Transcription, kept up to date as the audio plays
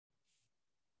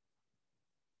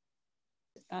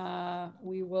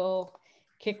we will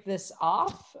kick this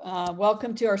off.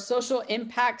 Welcome to our Social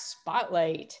Impact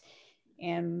Spotlight.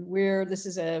 And this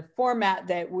is a format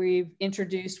that we've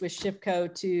introduced with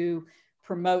SHIFCO to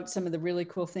promote some of the really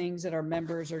cool things that our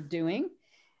members are doing.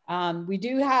 We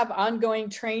do have ongoing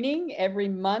training. Every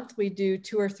month we do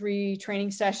 2 or 3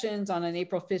 training sessions. On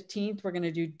April 15th, we're going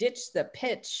to do Ditch the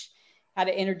Pitch, how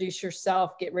to introduce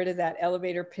yourself, get rid of that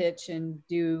elevator pitch and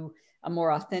do a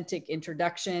more authentic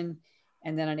introduction.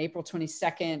 And then on April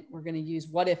 22nd, we're going to use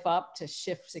What If Up to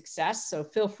shift success. So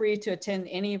feel free to attend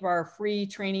any of our free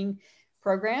training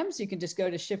programs. You can just go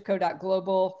to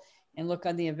shifco.global and look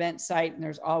on the event site, and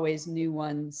there's always new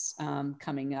ones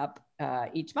coming up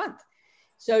each month.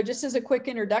 So just as a quick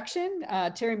introduction,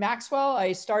 Terry Maxwell,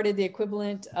 I started the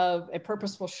equivalent of a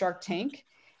purposeful Shark Tank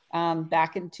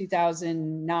back in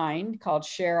 2009 called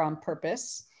Share on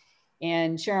Purpose.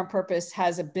 And Share on Purpose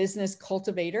has a business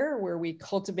cultivator where we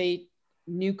cultivate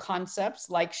new concepts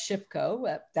like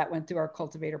SHIFCO that went through our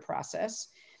cultivator process.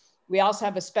 We also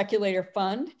have a speculator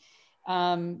fund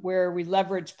where we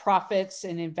leverage profits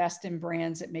and invest in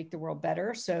brands that make the world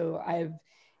better. So I've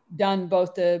done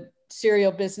both the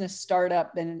serial business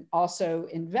startup and also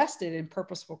invested in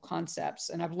purposeful concepts.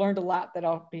 And I've learned a lot that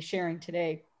I'll be sharing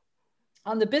today.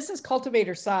 On the business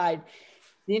cultivator side,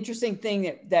 the interesting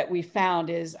thing that we found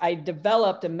is I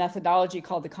developed a methodology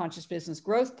called the Conscious Business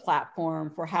Growth Platform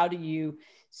for how do you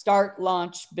start,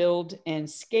 launch, build, and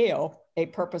scale a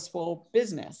purposeful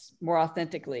business more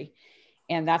authentically.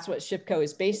 And that's what SHIFCO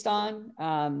is based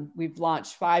on. We've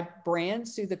launched 5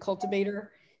 brands through the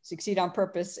cultivator: Succeed on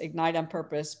Purpose, Ignite on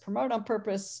Purpose, Promote on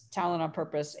Purpose, Talent on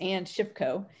Purpose, and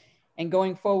SHIFCO. And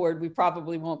going forward, we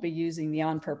probably won't be using the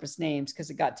on purpose names because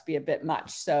it got to be a bit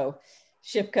much. So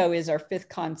SHIFCO is our 5th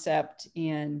concept.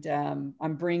 And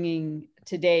I'm bringing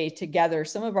today together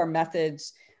some of our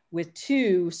methods with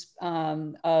 2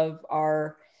 of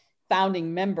our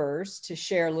founding members to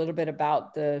share a little bit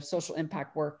about the social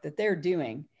impact work that they're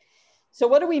doing. So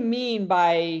what do we mean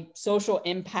by social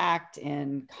impact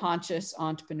and conscious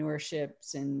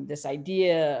entrepreneurships and this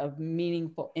idea of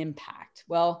meaningful impact?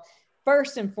 Well,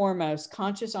 first and foremost,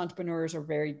 conscious entrepreneurs are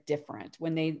very different.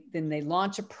 When they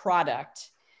launch a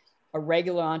product, a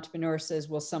regular entrepreneur says,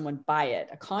 will someone buy it?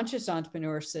 A conscious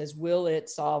entrepreneur says, will it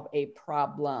solve a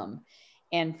problem?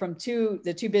 And from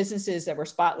the 2 businesses that we're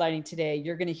spotlighting today,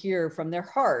 you're going to hear from their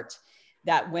heart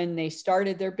that when they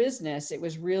started their business, it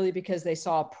was really because they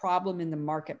saw a problem in the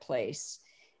marketplace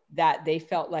that they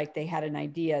felt like they had an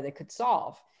idea they could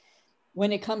solve.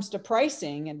 When it comes to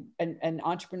pricing, and an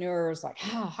entrepreneur is like,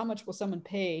 how much will someone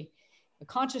pay? A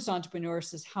conscious entrepreneur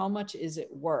says, how much is it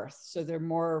worth? So they're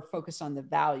more focused on the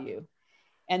value.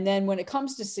 And then when it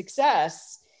comes to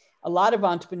success, a lot of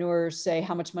entrepreneurs say,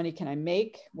 how much money can I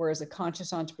make? Whereas a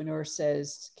conscious entrepreneur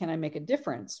says, can I make a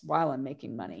difference while I'm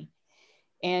making money?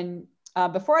 And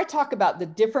before I talk about the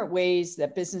different ways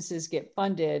that businesses get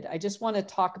funded, I just want to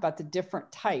talk about the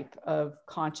different type of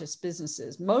conscious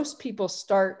businesses. Most people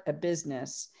start a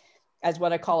business as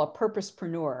what I call a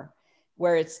purposepreneur,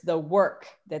 where it's the work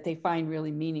that they find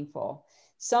really meaningful.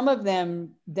 Some of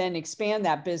them then expand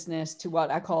that business to what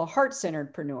I call a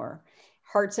heart-centeredpreneur.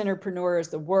 Heart-centeredpreneur is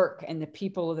the work, and the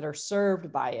people that are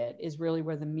served by it is really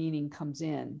where the meaning comes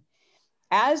in.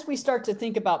 As we start to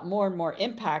think about more and more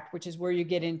impact, which is where you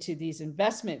get into these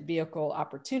investment vehicle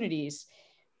opportunities,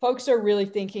 folks are really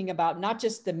thinking about not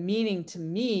just the meaning to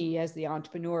me as the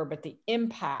entrepreneur, but the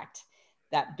impact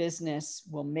that business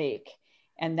will make.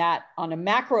 And that on a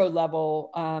macro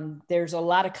level, there's a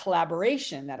lot of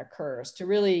collaboration that occurs to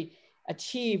really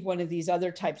achieve one of these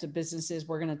other types of businesses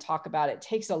we're going to talk about. It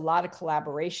takes a lot of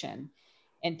collaboration.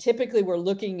 And typically we're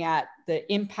looking at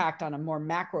the impact on a more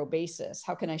macro basis.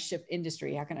 How can I shift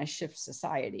industry? How can I shift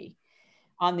society?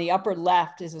 On the upper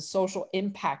left is a social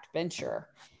impact venture.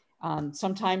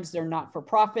 Sometimes they're not for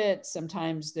profit,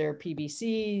 sometimes they're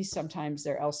PBCs, sometimes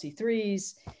they're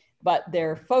LC3s, but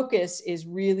their focus is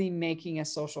really making a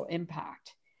social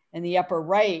impact. And the upper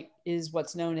right is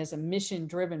what's known as a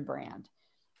mission-driven brand.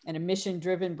 And a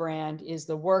mission-driven brand is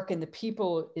the work and the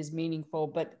people is meaningful,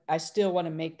 but I still want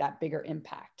to make that bigger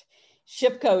impact.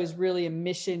 SHIFCO is really a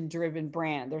mission-driven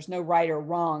brand. There's no right or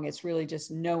wrong. It's really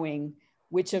just knowing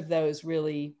which of those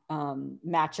really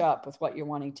match up with what you're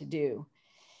wanting to do.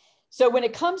 So when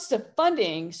it comes to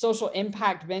funding social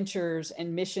impact ventures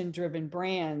and mission-driven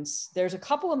brands, there's a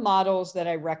couple of models that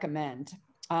I recommend.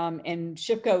 And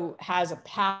SHIFCO has a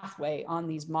pathway on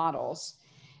these models.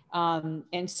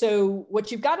 And so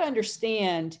what you've got to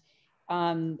understand,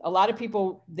 a lot of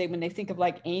people, when they think of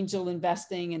like angel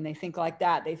investing and they think like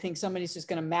that, they think somebody's just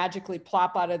going to magically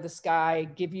plop out of the sky,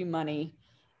 give you money,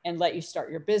 and let you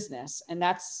start your business. And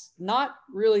that's not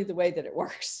really the way that it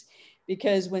works,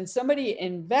 because when somebody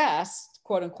invests,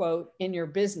 quote unquote, in your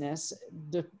business,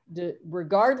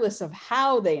 regardless of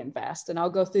how they invest, and I'll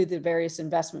go through the various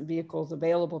investment vehicles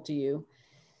available to you,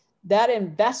 that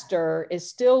investor is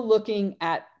still looking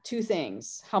at two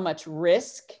things. How much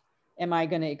risk am I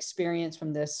going to experience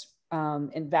from this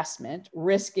investment?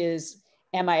 Risk is,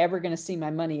 am I ever going to see my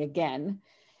money again?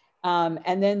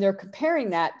 And then they're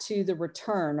comparing that to the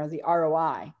return or the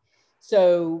ROI.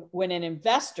 So when an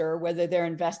investor, whether they're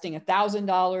investing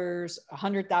 $1,000,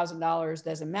 $100,000,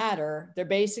 doesn't matter, they're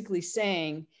basically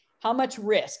saying, how much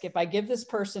risk? If I give this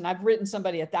person, I've written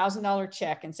somebody $1,000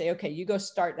 check and say, okay, you go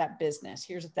start that business.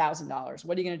 Here's $1,000.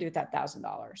 What are you going to do with that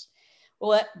 $1,000?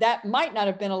 Well, that might not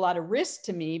have been a lot of risk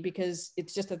to me because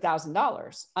it's just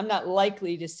 $1,000. I'm not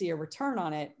likely to see a return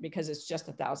on it because it's just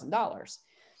 $1,000.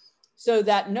 So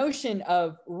that notion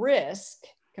of risk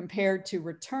compared to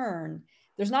return,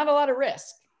 there's not a lot of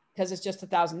risk because it's just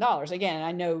 $1,000. Again,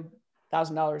 I know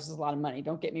 $1,000 is a lot of money.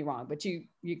 Don't get me wrong, but you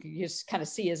just kind of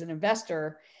see as an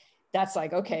investor, that's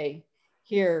like, okay,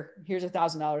 here's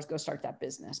 $1,000, go start that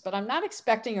business. But I'm not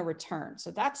expecting a return.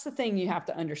 So that's the thing you have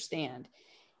to understand,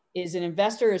 is an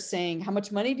investor is saying, how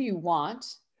much money do you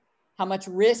want? How much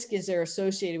risk is there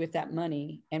associated with that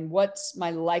money? And what's my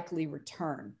likely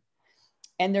return?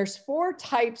 And there's 4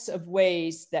 types of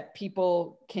ways that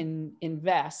people can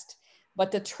invest,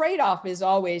 but the trade-off is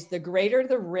always the greater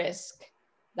the risk,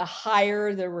 the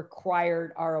higher the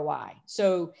required ROI.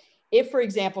 So if, for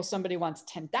example, somebody wants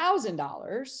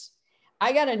 $10,000,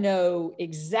 I got to know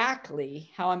exactly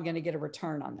how I'm going to get a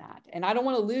return on that. And I don't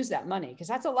want to lose that money because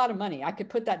that's a lot of money. I could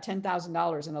put that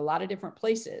 $10,000 in a lot of different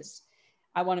places.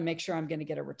 I want to make sure I'm going to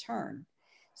get a return.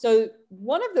 So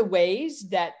one of the ways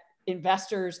that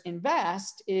investors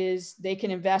invest is they can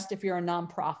invest if you're a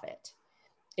nonprofit.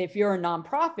 If you're a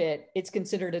nonprofit, it's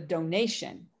considered a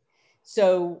donation.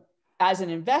 So as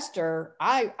an investor,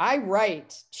 I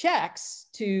write checks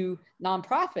to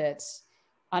nonprofits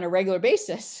on a regular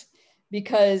basis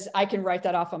because I can write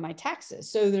that off on my taxes.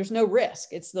 So there's no risk.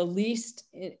 It's the least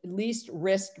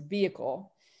risk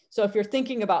vehicle. So if you're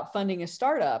thinking about funding a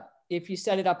startup, if you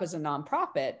set it up as a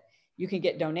nonprofit, you can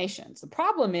get donations. The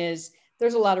problem is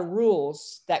there's a lot of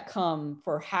rules that come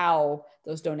for how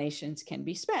those donations can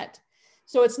be spent.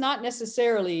 So it's not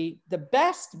necessarily the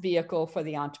best vehicle for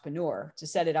the entrepreneur to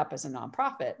set it up as a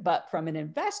nonprofit, but from an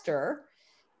investor,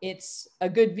 it's a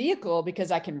good vehicle because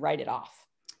I can write it off.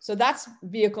 So that's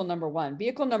vehicle number 1.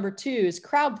 Vehicle number 2 is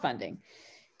crowdfunding.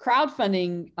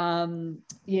 Crowdfunding,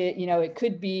 it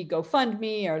could be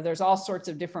GoFundMe, or there's all sorts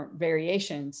of different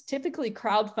variations. Typically,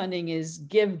 crowdfunding is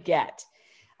give, get.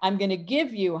 I'm going to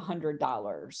give you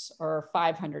 $100 or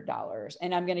 $500,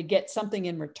 and I'm going to get something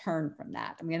in return from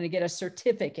that. I'm going to get a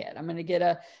certificate. I'm going to get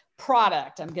a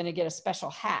product. I'm going to get a special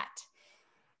hat.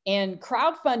 And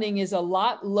crowdfunding is a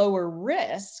lot lower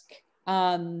risk,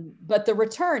 but the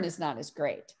return is not as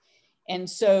great. And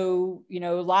so,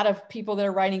 a lot of people that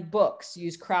are writing books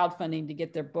use crowdfunding to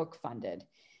get their book funded.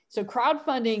 So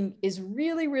crowdfunding is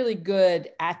really, really good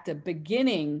at the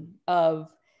beginning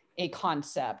of a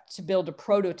concept, to build a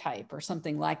prototype or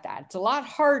something like that. It's a lot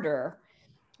harder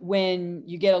when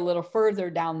you get a little further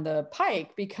down the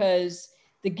pike because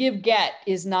the give-get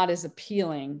is not as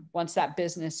appealing once that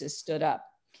business is stood up.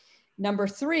 Number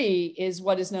 3 is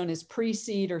what is known as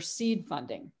pre-seed or seed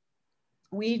funding.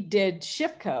 We did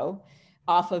ShiftCo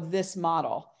off of this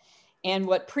model. And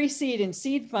what pre-seed and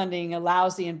seed funding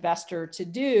allows the investor to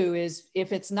do is,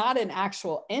 if it's not an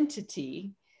actual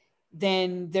entity,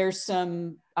 then there's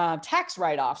some tax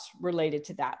write-offs related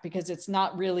to that because it's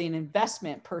not really an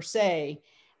investment per se.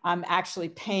 I'm actually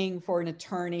paying for an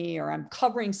attorney, or I'm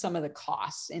covering some of the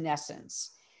costs in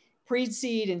essence.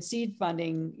 Pre-seed and seed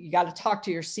funding, you got to talk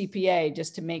to your CPA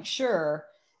just to make sure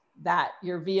that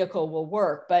your vehicle will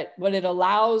work. But what it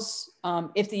allows,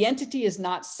 if the entity is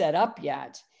not set up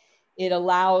yet, it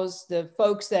allows the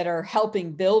folks that are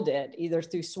helping build it, either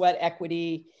through sweat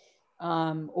equity,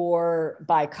 or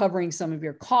by covering some of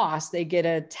your costs, they get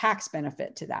a tax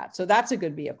benefit to that. So that's a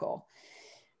good vehicle.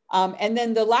 And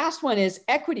then the last one is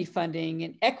equity funding.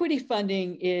 And equity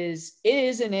funding is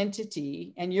an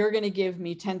entity, and you're going to give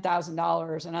me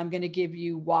 $10,000 and I'm going to give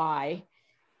you Y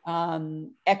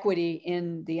equity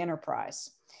in the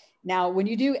enterprise. Now, when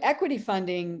you do equity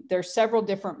funding, there's several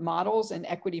different models in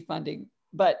equity funding,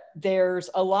 but there's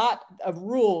a lot of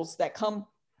rules that come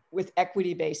with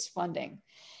equity-based funding.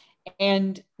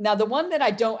 And now the one that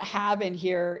I don't have in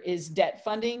here is debt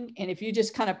funding. And if you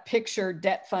just kind of picture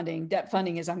debt funding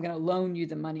is I'm going to loan you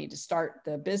the money to start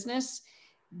the business.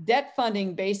 debt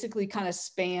funding basically kind of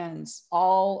spans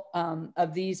all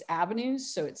of these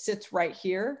avenues. So it sits right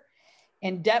here.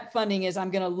 And debt funding is,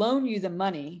 I'm going to loan you the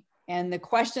money. And the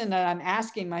question that I'm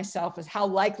asking myself is, how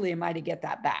likely am I to get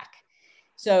that back?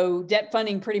 So debt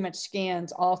funding pretty much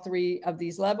scans all three of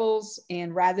these levels.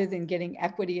 And rather than getting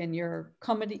equity in your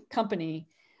company,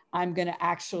 I'm going to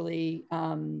actually,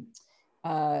 you're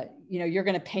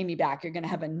going to pay me back. You're going to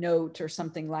have a note or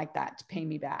something like that to pay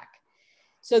me back.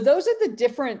 So those are the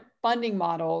different funding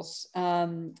models.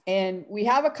 And we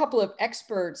have a couple of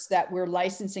experts that we're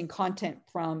licensing content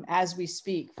from as we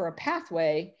speak for a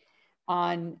pathway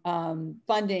on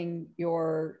funding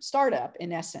your startup,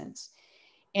 in essence.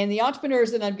 And the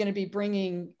entrepreneurs that I'm going to be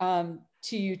bringing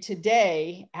to you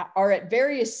today are at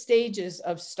various stages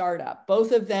of startup.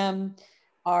 Both of them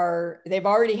they've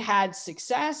already had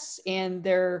success, and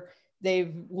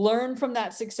they've learned from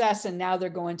that success, and now they're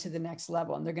going to the next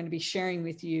level, and they're going to be sharing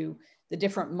with you the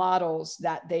different models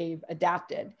that they've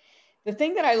adapted. The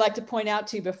thing that I like to point out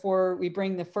to you before we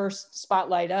bring the first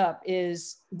spotlight up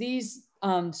is these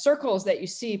circles that you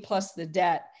see plus the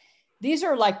debt. These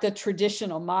are like the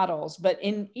traditional models, but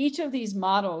in each of these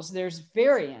models, there's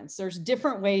variance. There's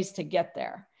different ways to get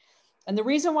there. And the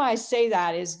reason why I say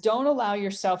that is, don't allow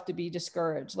yourself to be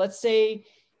discouraged. Let's say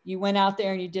you went out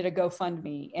there and you did a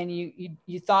GoFundMe, and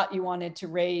you thought you wanted to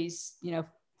raise,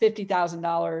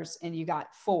 $50,000 and you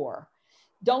got 4.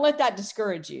 Don't let that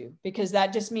discourage you, because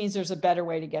that just means there's a better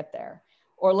way to get there.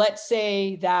 Or let's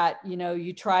say that,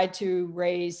 you tried to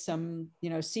raise some,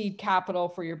 seed capital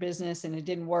for your business and it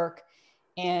didn't work,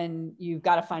 and you've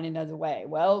got to find another way.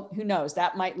 Well, who knows?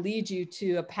 That might lead you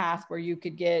to a path where you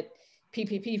could get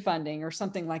PPP funding or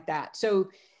something like that. So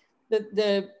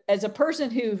as a person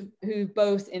who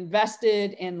both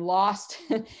invested and lost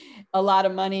a lot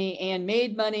of money and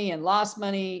made money and lost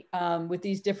money with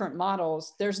these different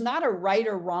models, there's not a right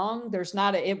or wrong. There's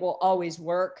not it will always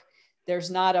work. There's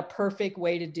not a perfect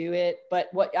way to do it. But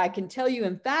what I can tell you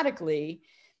emphatically,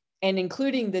 and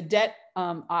including the debt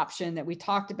option that we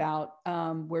talked about,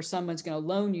 where someone's going to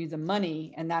loan you the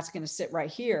money and that's going to sit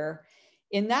right here.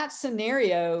 In that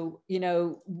scenario,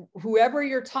 whoever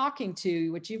you're talking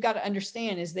to, what you've got to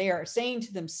understand is they are saying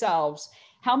to themselves,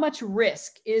 how much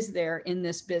risk is there in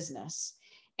this business?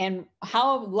 And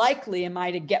how likely am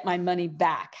I to get my money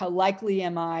back? How likely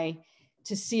am I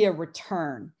to see a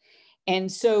return? And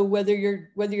so whether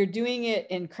you're doing it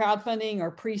in crowdfunding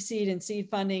or pre-seed and seed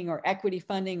funding or equity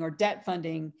funding or debt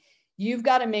funding, you've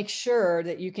got to make sure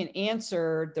that you can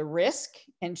answer the risk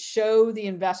and show the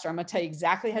investor. I'm going to tell you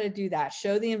exactly how to do that.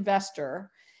 Show the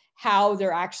investor how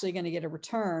they're actually going to get a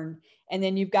return. And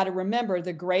then you've got to remember,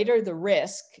 the greater the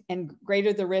risk, and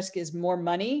greater the risk is more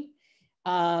money.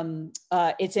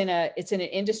 It's in an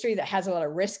industry that has a lot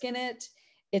of risk in it.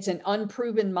 It's an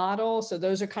unproven model. So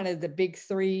those are kind of the big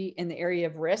 3 in the area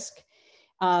of risk.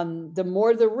 The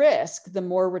more the risk, the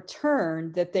more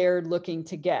return that they're looking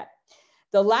to get.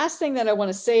 The last thing that I want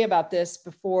to say about this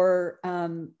before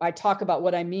I talk about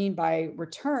what I mean by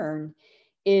return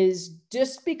is,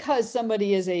 just because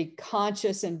somebody is a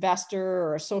conscious investor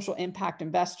or a social impact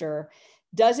investor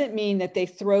doesn't mean that they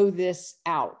throw this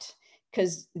out,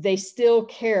 because they still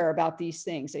care about these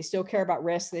things. They still care about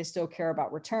risk. They still care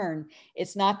about return.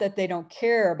 It's not that they don't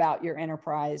care about your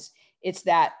enterprise. It's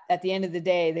that at the end of the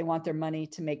day, they want their money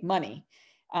to make money.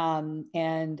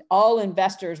 And all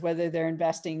investors, whether they're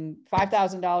investing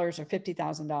 $5,000 or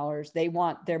 $50,000, they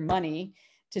want their money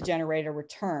to generate a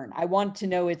return. I want to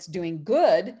know it's doing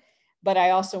good, but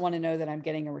I also want to know that I'm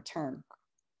getting a return.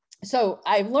 So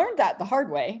I learned that the hard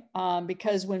way,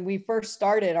 because when we first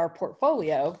started our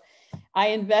portfolio, I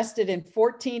invested in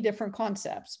 14 different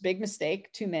concepts. Big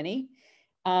mistake, too many.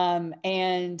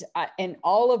 And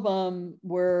all of them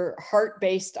were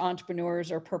heart-based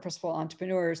entrepreneurs or purposeful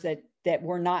entrepreneurs that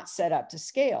were not set up to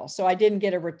scale. So I didn't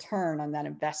get a return on that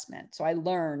investment. So I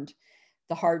learned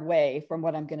the hard way from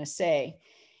what I'm going to say.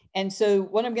 And so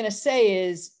what I'm going to say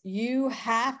is, you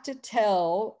have to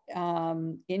tell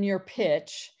in your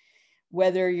pitch,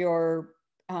 whether you're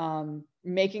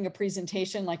making a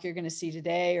presentation like you're going to see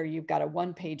today, or you've got a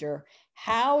 1-pager,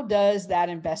 how does that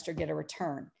investor get a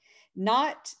return?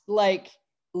 Not like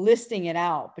listing it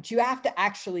out, but you have to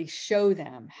actually show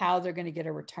them how they're going to get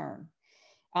a return.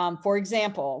 For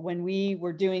example, when we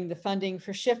were doing the funding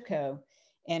for ShiftCo,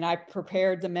 and I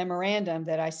prepared the memorandum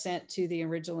that I sent to the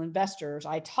original investors,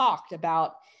 I talked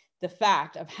about the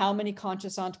fact of how many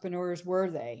conscious entrepreneurs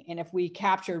were they. And if we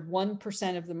captured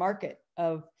 1% of the market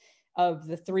of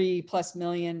the 3+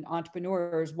 million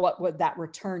entrepreneurs, what would that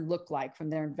return look like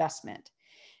from their investment?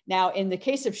 Now, in the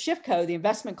case of ShiftCo, the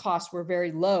investment costs were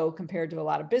very low compared to a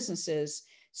lot of businesses.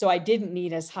 So I didn't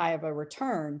need as high of a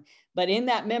return. But in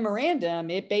that memorandum,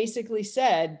 it basically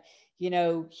said,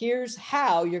 here's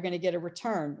how you're going to get a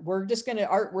return. We're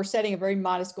setting a very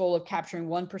modest goal of capturing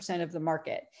 1% of the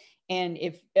market. And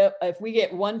if we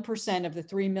get 1% of the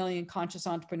 3 million conscious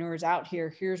entrepreneurs out here,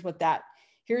 here's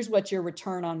what your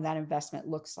return on that investment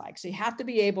looks like. So you have to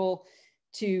be able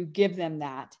to give them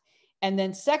that. And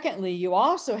then secondly, you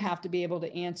also have to be able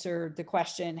to answer the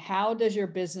question, how does your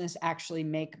business actually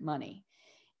make money?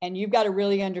 And you've got to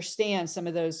really understand some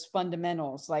of those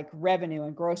fundamentals like revenue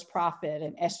and gross profit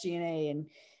and SG&A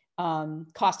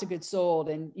and cost of goods sold.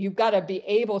 And you've got to be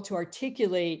able to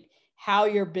articulate how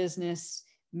your business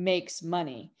makes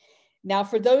money. Now,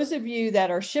 for those of you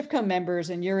that are ShiftCo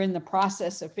members and you're in the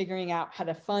process of figuring out how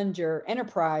to fund your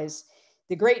enterprise,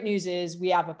 the great news is we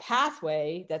have a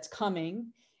pathway that's coming.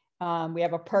 We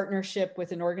have a partnership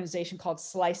with an organization called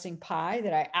Slicing Pie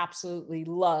that I absolutely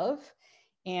love.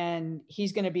 And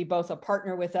he's going to be both a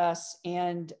partner with us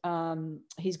and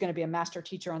he's going to be a master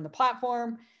teacher on the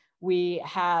platform. We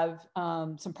have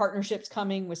some partnerships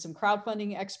coming with some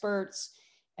crowdfunding experts,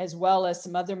 as well as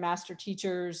some other master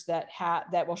teachers that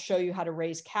will show you how to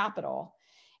raise capital.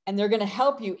 And they're going to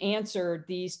help you answer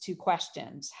these two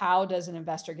questions. How does an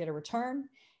investor get a return?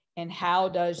 And how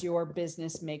does your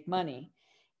business make money?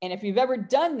 And if you've ever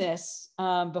done this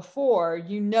before,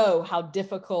 you know how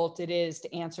difficult it is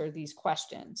to answer these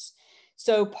questions.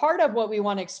 So part of what we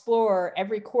want to explore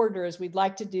every quarter is we'd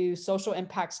like to do social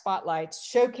impact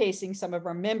spotlights, showcasing some of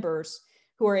our members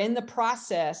who are in the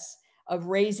process of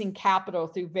raising capital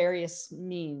through various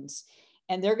means.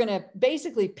 And they're going to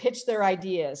basically pitch their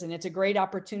ideas. And it's a great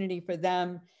opportunity for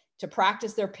them to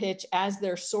practice their pitch as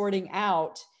they're sorting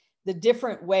out the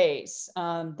different ways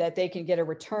that they can get a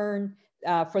return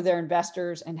for their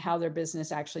investors and how their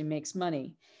business actually makes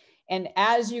money. And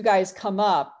as you guys come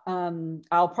up,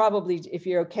 I'll probably, if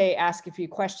you're okay, ask a few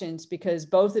questions because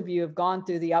both of you have gone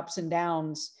through the ups and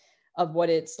downs of what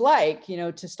it's like,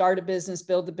 to start a business,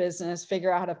 build the business,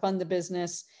 figure out how to fund the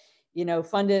business,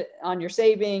 fund it on your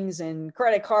savings and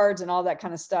credit cards and all that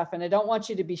kind of stuff. And I don't want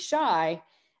you to be shy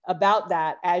about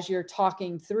that as you're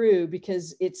talking through,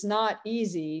 because it's not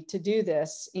easy to do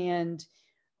this. And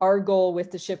our goal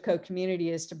with the ShiftCo community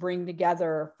is to bring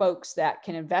together folks that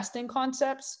can invest in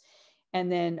concepts,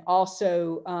 and then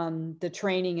also the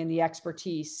training and the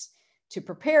expertise to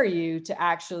prepare you to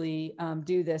actually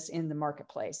do this in the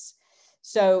marketplace.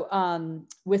 So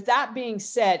with that being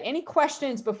said, any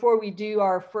questions before we do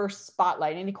our first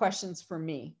spotlight? Any questions for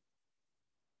me?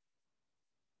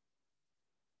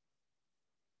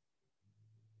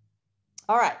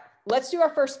 All right, let's do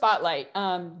our first spotlight.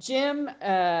 Jim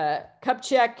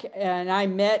Kupchak and I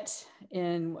met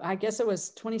in, I guess it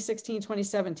was 2016,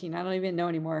 2017. I don't even know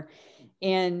anymore.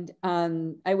 And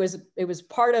it was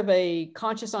part of a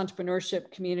conscious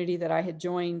entrepreneurship community that I had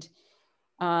joined.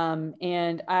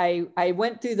 And I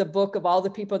went through the book of all the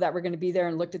people that were going to be there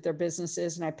and looked at their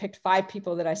businesses. And I picked 5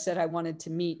 people that I said I wanted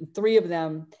to meet. And 3 of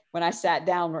them, when I sat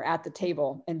down, were at the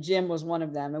table. And Jim was one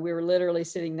of them. And we were literally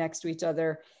sitting next to each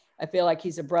other. I feel like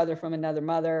he's a brother from another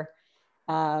mother.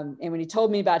 And when he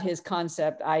told me about his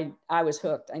concept, I was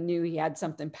hooked. I knew he had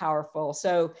something powerful.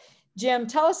 So Jim,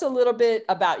 tell us a little bit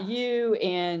about you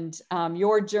and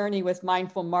your journey with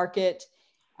Mindful Market.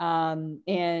 And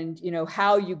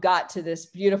how you got to this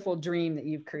beautiful dream that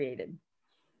you've created.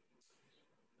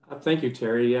 Thank you,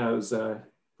 Terry. Yeah, it was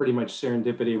pretty much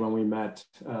serendipity when we met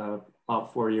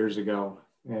about 4 years ago,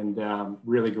 and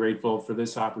really grateful for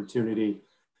this opportunity.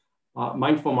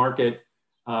 Mindful Market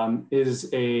is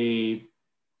a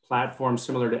platform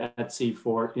similar to Etsy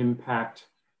for impact,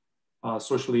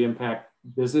 socially impact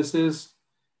businesses.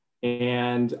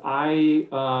 And I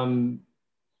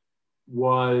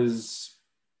was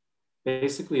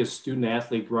basically a student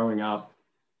athlete growing up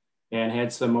and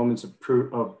had some moments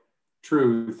of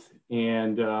truth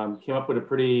and came up with a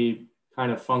pretty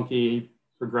kind of funky,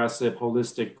 progressive,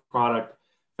 holistic product.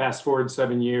 Fast forward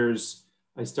 7 years,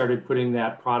 I started putting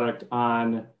that product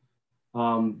on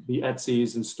the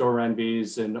Etsy's and Store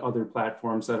Envy's and other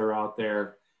platforms that are out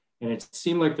there. And it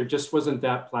seemed like there just wasn't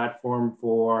that platform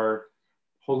for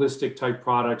holistic type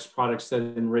products that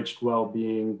enriched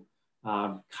well-being,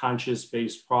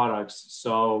 conscious-based products.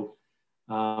 So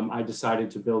I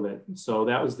decided to build it. So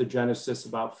that was the genesis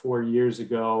about 4 years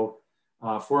ago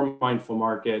for Mindful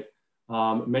Market.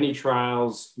 Many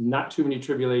trials, not too many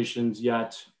tribulations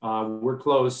yet. We're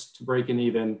close to breaking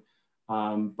even,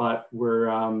 but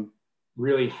we're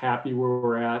really happy where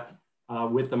we're at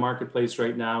with the marketplace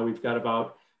right now. We've got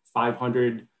about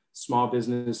 500 small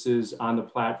businesses on the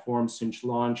platform since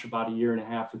launch about 1.5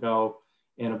 years ago,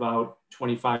 and about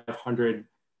 2,500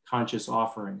 conscious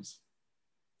offerings.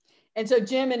 And so,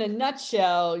 Jim, in a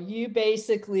nutshell, you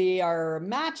basically are a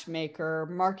matchmaker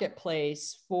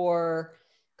marketplace for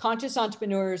conscious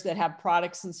entrepreneurs that have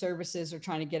products and services or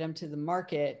trying to get them to the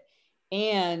market,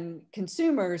 and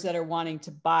consumers that are wanting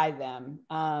to buy them.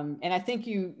 And I think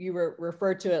you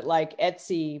referred to it like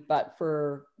Etsy, but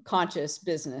for conscious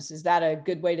business. Is that a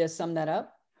good way to sum that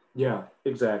up? Yeah,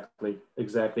 exactly.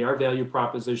 Exactly. Our value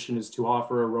proposition is to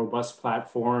offer a robust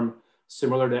platform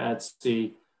similar to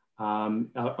Etsy,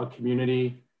 a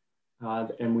community,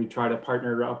 and we try to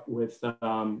partner up with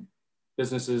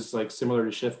businesses like similar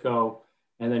to Shifco,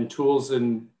 and then tools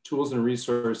and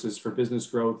resources for business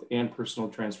growth and personal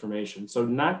transformation. So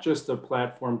not just a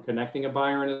platform connecting a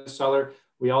buyer and a seller,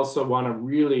 we also want to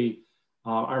really,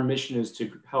 our mission is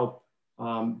to help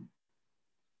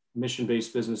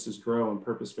mission-based businesses grow and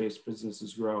purpose-based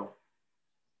businesses grow.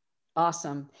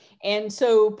 Awesome. And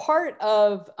so part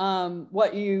of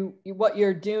what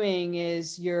you're doing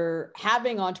is you're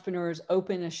having entrepreneurs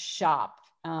open a shop.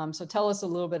 So tell us a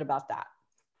little bit about that.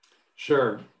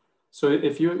 Sure. So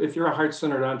if you're a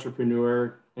heart-centered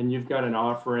entrepreneur and you've got an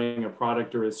offering, a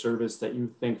product or a service that you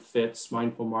think fits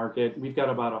Mindful Market, we've got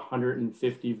about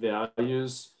 150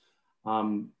 values,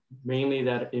 mainly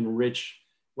that enrich,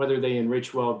 whether they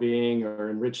enrich well-being or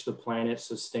enrich the planet,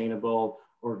 sustainable,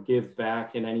 or give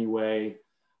back in any way.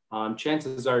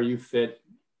 Chances are you fit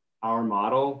our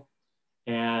model.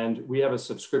 And we have a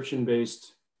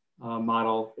subscription-based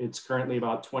model. It's currently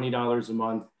about $20 a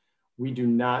month. We do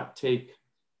not take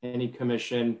any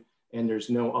commission, and there's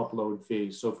no upload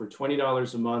fee. So for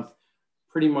 $20 a month,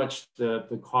 pretty much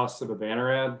the cost of a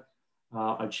banner ad,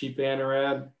 a cheap banner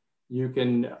ad, you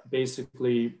can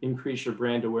basically increase your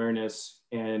brand awareness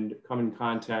and come in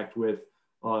contact with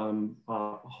our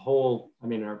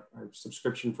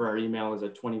subscription for our email is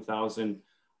at 20,000,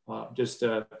 just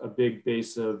a big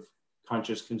base of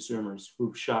conscious consumers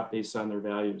who shop based on their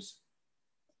values.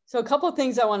 So a couple of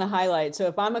things I want to highlight. So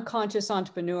if I'm a conscious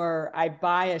entrepreneur, I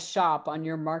buy a shop on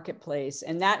your marketplace,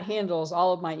 and that handles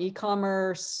all of my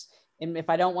e-commerce. And if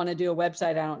I don't want to do a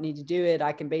website, I don't need to do it.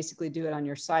 I can basically do it on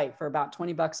your site for about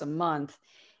 $20 a month.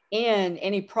 And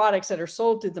any products that are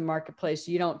sold through the marketplace,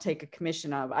 you don't take a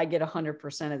commission of. I get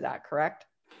 100% of that, correct?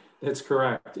 That's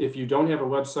correct. If you don't have a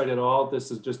website at all, this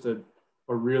is just a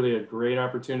really a great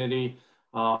opportunity.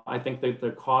 I think that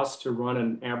the cost to run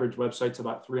an average website is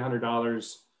about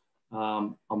 $300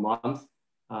 a month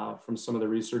from some of the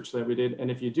research that we did.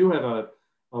 And if you do have a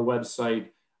website,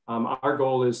 our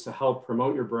goal is to help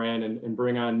promote your brand and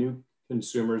bring on new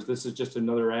consumers. This is just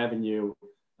another avenue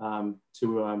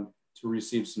to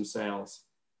receive some sales.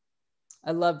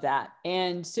 I love that.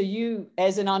 And so you,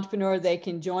 as an entrepreneur, they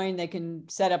can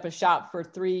set up a shop for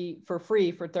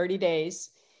free for 30 days.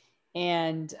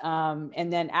 And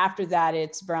then after that,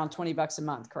 it's around $20 a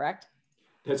month, correct?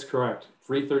 That's correct.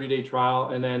 Free 30-day trial.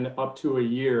 And then up to a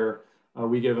year,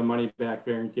 we give a money back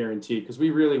guarantee, because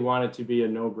we really want it to be a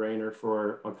no-brainer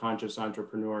for a conscious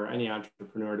entrepreneur, any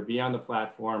entrepreneur, to be on the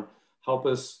platform, help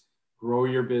us grow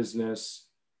your business.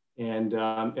 And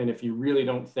if you really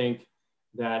don't think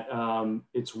that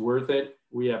it's worth it,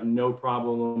 we have no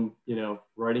problem,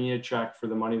 writing you a check for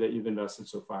the money that you've invested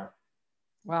so far.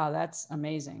 Wow, that's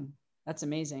amazing. That's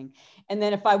amazing. And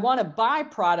then if I want to buy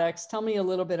products, tell me a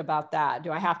little bit about that.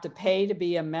 Do I have to pay to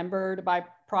be a member to buy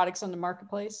products on the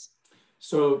marketplace?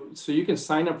 So you can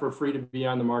sign up for free to be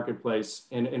on the marketplace.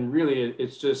 And really,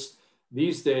 it's just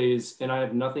these days, and I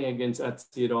have nothing against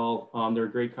Etsy at all. They're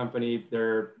a great company.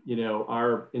 They're,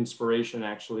 our inspiration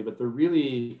actually, but they're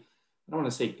really, I don't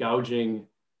want to say gouging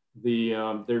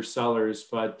their sellers,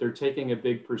 but they're taking a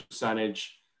big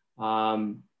percentage.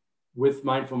 With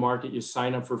Mindful Market, you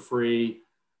sign up for free.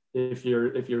 If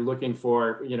you're looking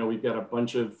for, we've got a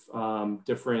bunch of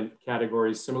different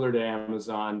categories similar to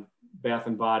Amazon, bath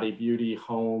and body, beauty,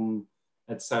 home,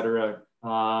 etc.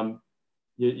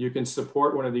 You can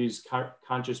support one of these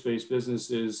conscious-based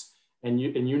businesses, and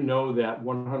you know that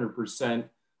 100%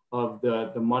 of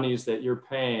the monies that you're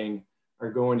paying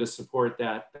are going to support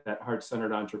that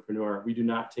heart-centered entrepreneur. We do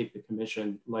not take the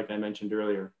commission, like I mentioned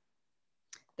earlier.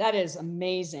 That is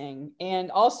amazing. And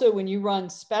also when you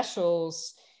run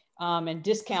specials and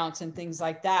discounts and things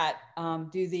like that,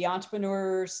 do the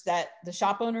entrepreneurs, the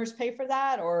shop owners pay for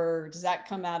that, or does that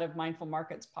come out of Mindful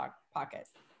Market's pocket?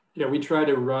 Yeah, we try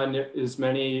to run as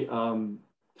many kind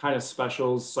of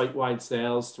specials, site-wide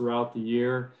sales throughout the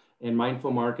year, and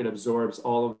Mindful Market absorbs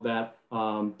all of that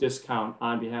discount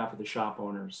on behalf of the shop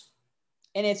owners.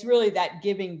 And it's really that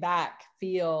giving back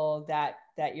feel that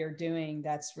you're doing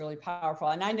that's really powerful.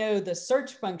 And I know the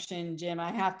search function, Jim,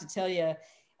 I have to tell you,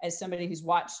 as somebody who's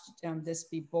watched this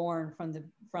be born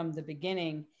from the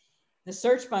beginning, the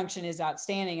search function is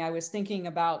outstanding. I was thinking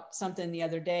about something the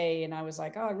other day and I was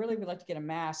like, oh, I really would like to get a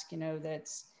mask,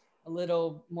 that's a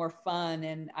little more fun.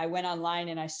 And I went online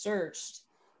and I searched,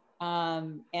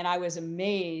 and I was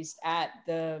amazed at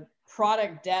the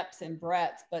product depth and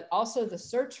breadth, but also the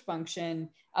search function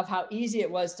of how easy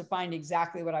it was to find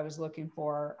exactly what I was looking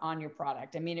for on your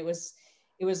product. I mean, it was,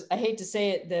 I hate to say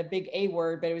it, the big A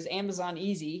word, but it was Amazon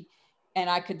easy. And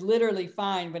I could literally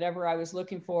find whatever I was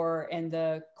looking for, and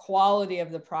the quality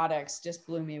of the products just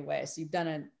blew me away. So you've done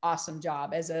an awesome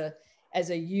job as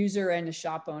a user and a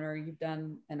shop owner. You've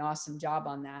done an awesome job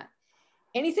on that.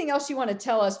 Anything else you want to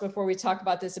tell us before we talk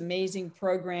about this amazing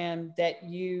program that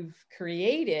you've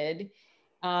created,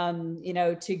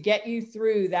 to get you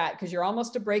through that? Because you're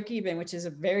almost to break even, which is a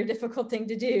very difficult thing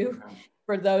to do.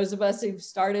 For those of us who've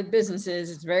started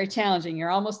businesses, it's very challenging. You're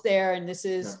almost there, and this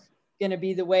is going to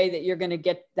be the way that you're going to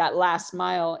get that last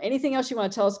mile. Anything else you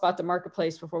want to tell us about the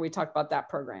marketplace before we talk about that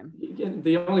program?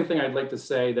 The only thing I'd like to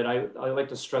say that I like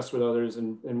to stress with others,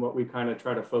 and what we kind of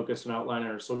try to focus and outline on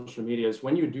our social media, is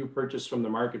when you do purchase from the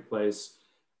marketplace,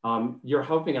 you're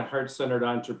helping a heart-centered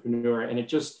entrepreneur,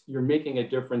 and you're making a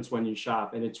difference when you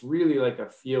shop. And it's really like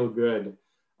a feel good,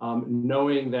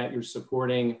 knowing that you're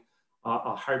supporting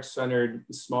a heart-centered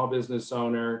small business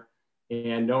owner,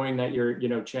 and knowing that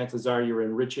chances are you're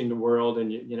enriching the world.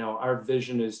 And, our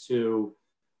vision is to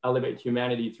elevate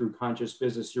humanity through conscious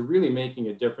business. You're really making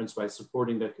a difference by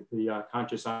supporting the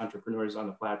conscious entrepreneurs on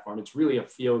the platform. It's really a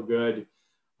feel good.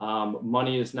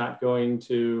 Money is not going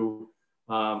to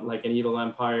like an evil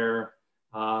empire.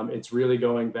 It's really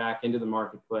going back into the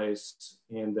marketplace.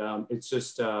 And it's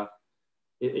just, I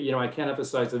can't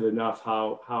emphasize it enough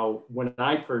how when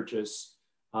I purchase,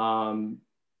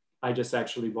 I just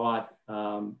actually bought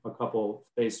a couple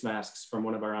face masks from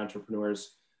one of our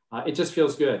entrepreneurs. It just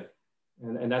feels good.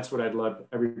 And that's what I'd love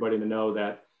everybody to know,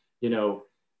 that,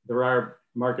 there are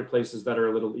marketplaces that are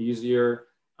a little easier,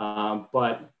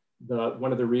 but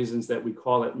one of the reasons that we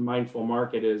call it mindful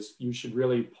market is you should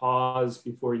really pause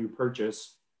before you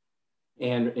purchase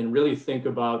and really think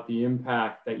about the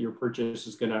impact that your purchase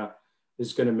is gonna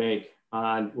make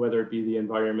on whether it be the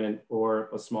environment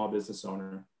or a small business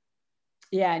owner.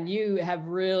 Yeah, and you have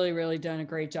really, really done a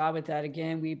great job with that.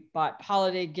 Again, we bought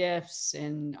holiday gifts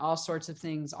and all sorts of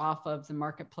things off of the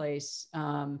marketplace.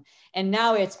 And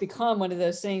now it's become one of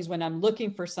those things, when I'm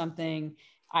looking for something,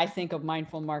 I think of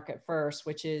mindful market first,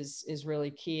 which is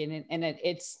really key. And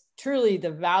it's truly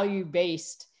the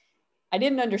value-based. I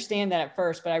didn't understand that at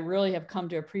first, but I really have come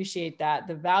to appreciate that.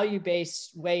 The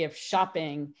value-based way of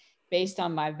shopping based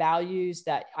on my values,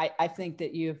 that I think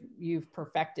that you've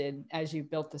perfected as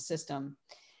you've built the system.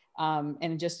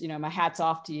 And just, my hat's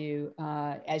off to you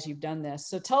as you've done this.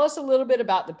 So tell us a little bit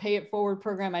about the Pay It Forward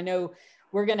program. I know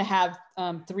we're going to have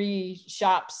 3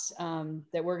 shops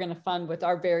that we're going to fund with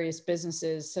our various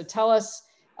businesses. So tell us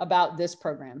about this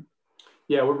program.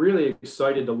 Yeah, we're really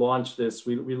excited to launch this.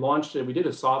 We launched it. We did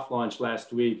a soft launch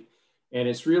last week, and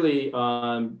it's really,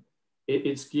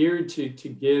 it's geared to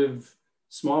give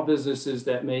small businesses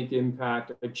that make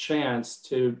impact a chance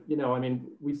to,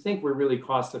 we think we're really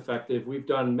cost effective. We've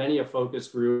done many a focus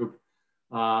group,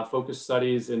 focus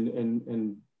studies,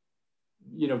 and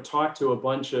talked to a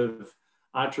bunch of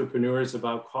entrepreneurs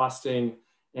about costing.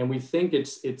 And we think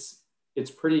it's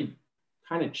pretty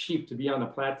kind of cheap to be on the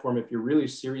platform if you're really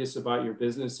serious about your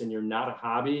business and you're not a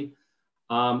hobby.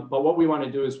 But what we want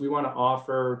to do is we want to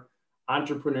offer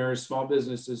entrepreneurs, small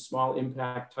businesses, small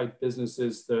impact type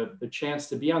businesses, the chance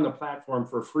to be on the platform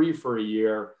for free for a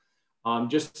year,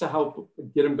 just to help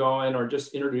get them going or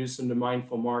just introduce them to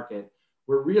mindful market.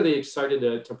 We're really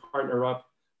excited to partner up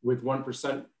with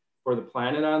 1% for the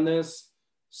Planet on this.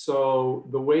 So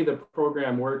the way the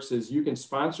program works is you can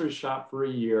sponsor a shop for a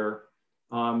year.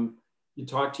 You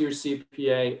talk to your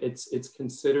CPA. It's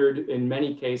considered, in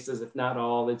many cases, if not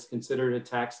all, it's considered a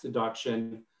tax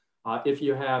deduction. If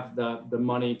you have the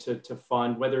money to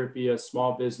fund, whether it be a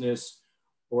small business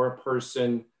or a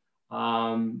person,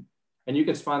 and you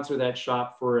can sponsor that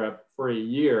shop for a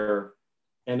year,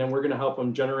 and then we're going to help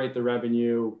them generate the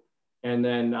revenue, and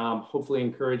then hopefully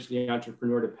encourage the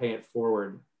entrepreneur to pay it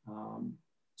forward.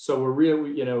 So we're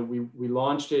really, we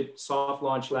launched it, soft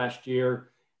launch last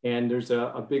year, and there's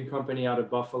a big company out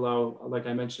of Buffalo. Like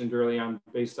I mentioned earlier, I'm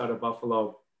based out of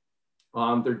Buffalo.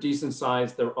 They're decent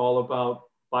sized. They're all about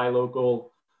buy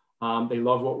local. They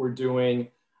love what we're doing.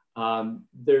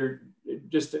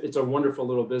 It's a wonderful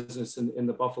little business in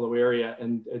the Buffalo area,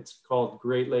 and it's called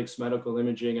Great Lakes Medical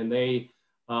Imaging. And they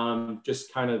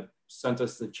just kind of sent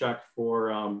us the check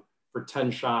for for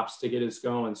 10 shops to get us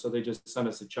going. So they just sent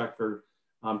us a check for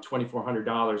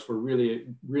 $2,400. We're really,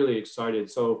 really excited.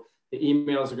 So the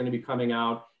emails are going to be coming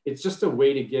out. It's just a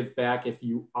way to give back. If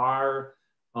you are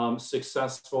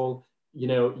successful, you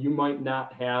know, you might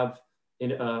not have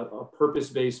a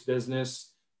purpose-based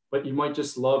business, but you might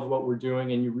just love what we're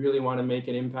doing and you really want to make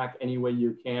an impact any way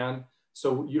you can.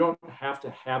 So you don't have to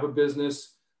have a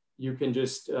business. You can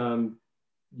just,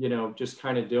 you know, just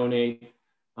kind of donate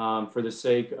for the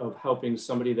sake of helping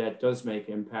somebody that does make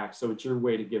impact. So it's your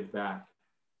way to give back.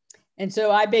 And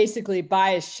so I basically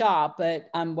buy a shop, but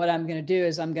what I'm going to do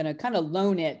is I'm going to kind of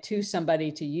loan it to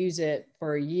somebody to use it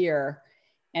for a year.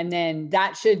 And then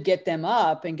that should get them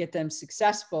up and get them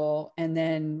successful. And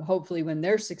then hopefully when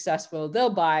they're successful, they'll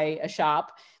buy a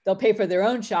shop, they'll pay for their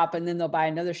own shop, and then they'll buy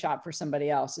another shop for somebody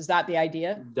else. Is that the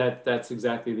idea? That's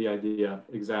exactly the idea.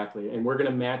 Exactly. And we're going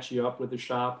to match you up with a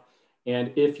shop.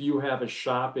 And if you have a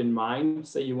shop in mind,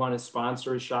 say you want to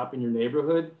sponsor a shop in your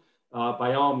neighborhood,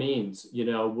 by all means, you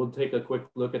know, we'll take a quick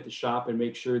look at the shop and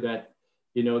make sure that,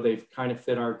 you know, they've kind of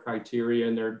fit our criteria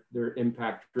and they're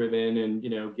impact driven and, you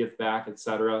know, give back, et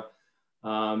cetera.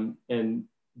 And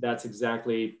that's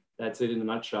it in a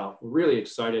nutshell. We're really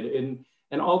excited.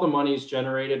 And all the monies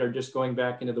generated are just going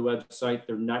back into the website.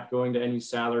 They're not going to any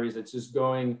salaries. It's just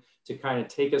going to kind of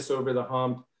take us over the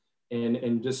hump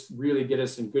and just really get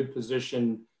us in good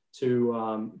position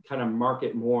to kind of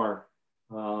market more,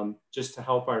 just to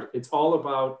help it's all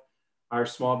about our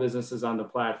small businesses on the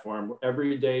platform.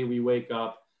 Every day we wake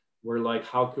up, we're like,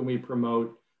 how can we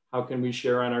promote? How can we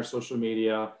share on our social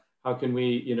media? How can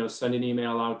we, you know, send an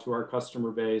email out to our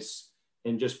customer base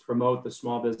and just promote the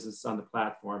small business on the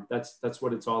platform? That's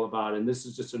what it's all about. And this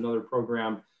is just another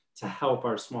program to help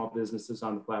our small businesses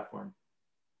on the platform.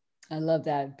 I love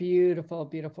that. Beautiful,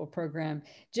 beautiful program.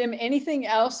 Jim, anything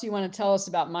else you want to tell us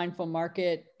about Mindful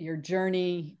Market, your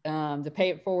journey, the Pay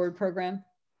It Forward program?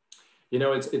 You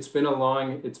know, it's been a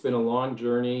long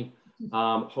journey.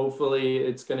 Hopefully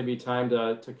it's going to be time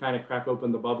to kind of crack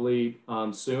open the bubbly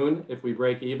soon if we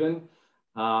break even.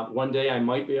 One day I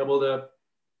might be able to,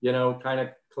 you know, kind of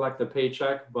collect the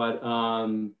paycheck, but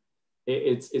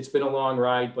it's been a long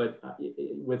ride. But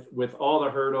with all the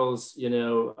hurdles, you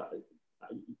know,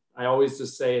 I always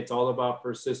just say it's all about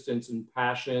persistence and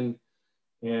passion,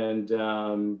 and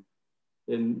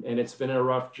it's been a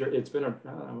rough. It's been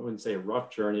I wouldn't say a rough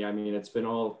journey. I mean, it's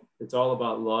all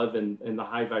about love and the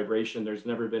high vibration. There's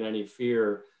never been any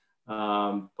fear,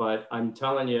 but I'm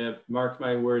telling you, mark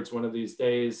my words, one of these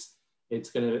days, it's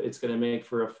gonna make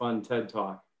for a fun TED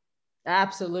Talk.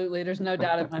 Absolutely. There's no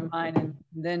doubt in my mind, and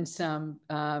then some.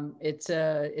 It's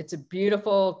a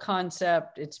beautiful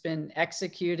concept. It's been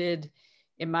executed,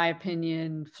 in my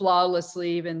opinion,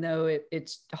 flawlessly, even though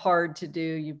it's hard to do.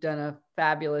 You've done a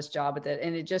fabulous job with it,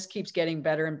 and it just keeps getting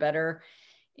better and better.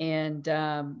 And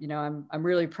you know, I'm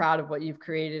really proud of what you've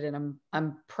created, and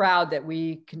I'm proud that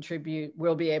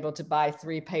we'll be able to buy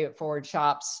 3 Pay It Forward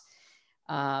shops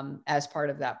as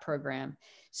part of that program.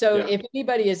 So yeah. If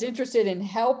anybody is interested in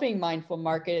helping Mindful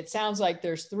Market, it sounds like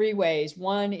there's 3 ways.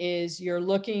 One is you're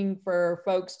looking for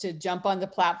folks to jump on the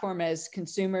platform as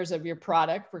consumers of your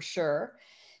product, for sure.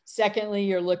 Secondly,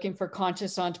 you're looking for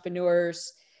conscious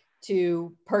entrepreneurs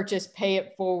to purchase Pay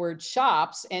It Forward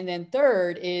shops. And then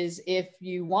third is if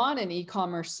you want an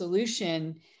e-commerce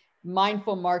solution,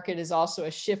 Mindful Market is also a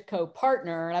Shiftco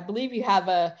partner. And I believe you have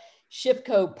a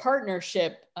Shiftco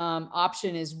partnership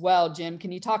option as well. Jim,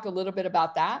 can you talk a little bit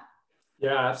about that?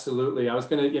 Yeah, absolutely. I was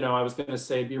gonna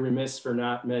say, be remiss for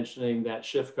not mentioning that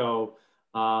Shiftco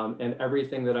and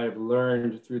everything that I've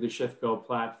learned through the Shiftco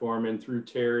platform and through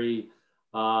Terry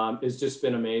has just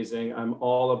been amazing. I'm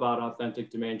all about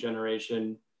authentic demand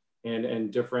generation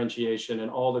and differentiation, and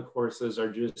all the courses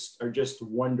are just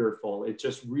wonderful. It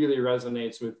just really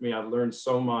resonates with me. I've learned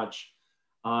so much,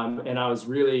 and I was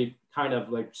really kind of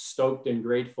like stoked and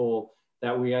grateful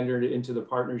that we entered into the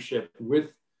partnership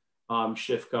with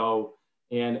Shiftco,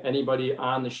 and anybody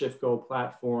on the Shiftco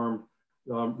platform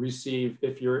receive,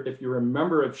 if you're a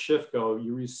member of Shiftco,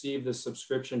 you receive the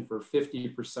subscription for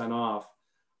 50% off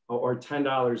or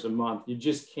 $10 a month. You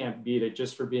just can't beat it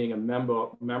just for being a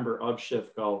member of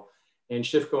Shiftco. And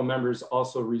Shiftco members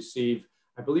also receive,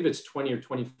 I believe it's 20 or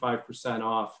 25%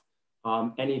 off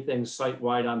anything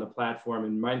site-wide on the platform.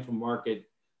 And Mindful Market,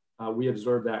 we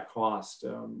absorb that cost.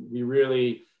 We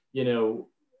really, you know,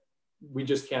 we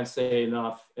just can't say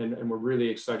enough, and we're really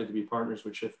excited to be partners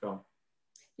with Shiftco.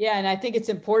 Yeah, and I think it's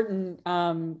important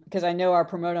because I know our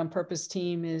Promote on Purpose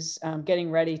team is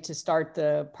getting ready to start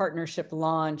the partnership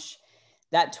launch.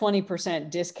 That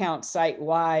 20% discount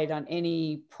site-wide on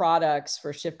any products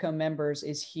for Shiftco members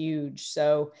is huge.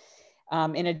 So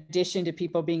in addition to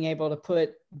people being able to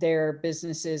put their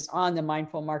businesses on the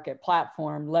Mindful Market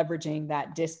platform, leveraging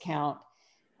that discount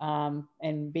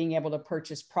and being able to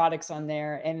purchase products on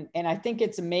there. And I think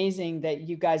it's amazing that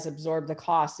you guys absorb the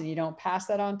cost and you don't pass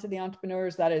that on to the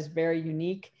entrepreneurs. That is very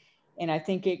unique. And I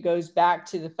think it goes back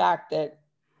to the fact that,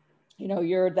 you know,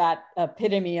 you're that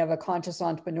epitome of a conscious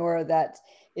entrepreneur that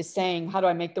is saying, how do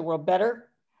I make the world better?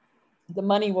 The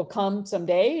money will come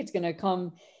someday. It's going to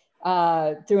come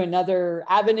through another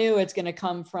avenue. It's going to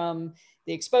come from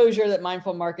the exposure that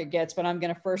Mindful Market gets, but I'm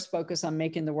going to first focus on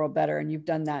making the world better. And you've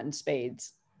done that in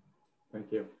spades.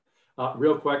 Thank you.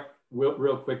 Real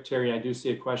quick, Terry, I do see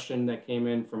a question that came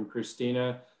in from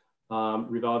Christina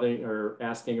revolving or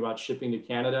asking about shipping to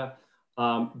Canada.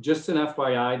 Just an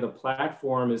FYI, the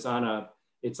platform is on a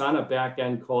back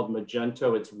end called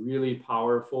Magento. It's really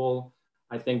powerful.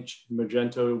 I think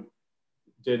Magento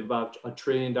did about $1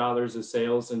 trillion of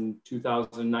sales in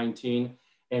 2019.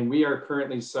 And we are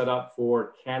currently set up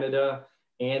for Canada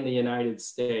and the United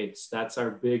States. That's our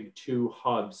big two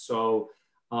hubs. So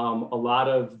a lot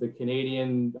of the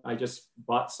Canadian, I just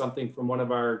bought something from one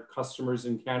of our customers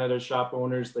in Canada, shop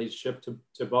owners. They ship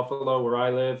to Buffalo, where I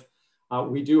live.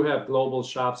 We do have global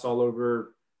shops all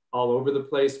over the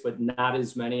place, but not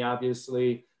as many,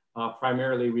 obviously.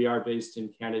 Primarily, we are based in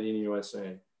Canada and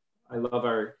USA. I love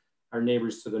our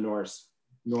neighbors to the north.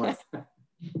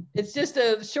 It's just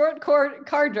a short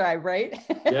car drive, right?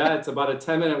 Yeah, it's about a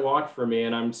 10-minute walk for me,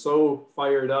 and I'm so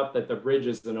fired up that the bridge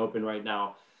isn't open right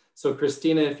now. So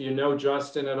Christina, if you know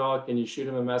Justin at all, can you shoot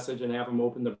him a message and have him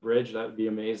open the bridge? That would be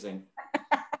amazing.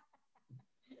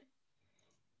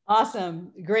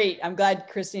 Awesome. Great. I'm glad,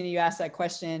 Christina, you asked that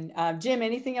question. Jim,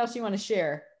 anything else you want to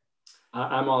share?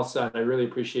 I'm all set. I really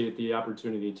appreciate the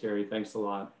opportunity, Terry. Thanks a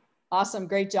lot. Awesome.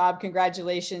 Great job.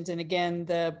 Congratulations. And again,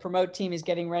 the Promote team is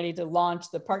getting ready to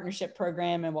launch the partnership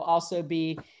program, and will also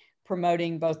be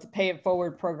promoting both the Pay It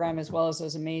Forward program as well as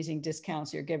those amazing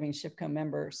discounts you're giving SHIFCO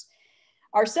members.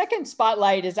 Our second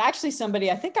spotlight is actually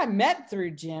somebody I think I met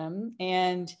through Jim,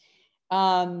 and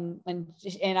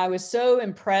I was so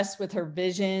impressed with her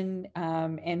vision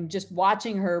and just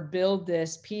watching her build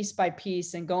this piece by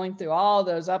piece and going through all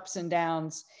those ups and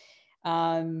downs,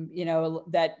 you know,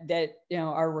 that you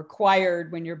know are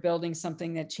required when you're building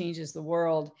something that changes the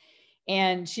world.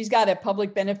 And she's got a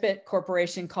public benefit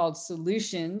corporation called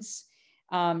Solutions.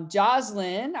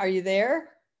 Jocelyn, are you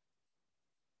there?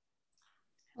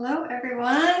 Hello,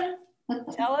 everyone.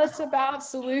 Tell us about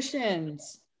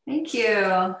Solutions. Thank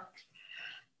you.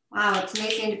 Wow, it's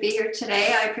amazing to be here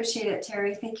today. I appreciate it,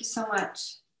 Terry. Thank you so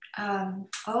much.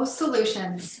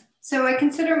 Solutions. So I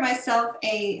consider myself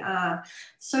a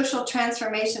social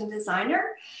transformation designer,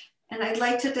 and I'd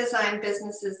like to design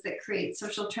businesses that create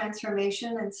social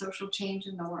transformation and social change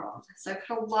in the world. So I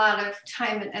put a lot of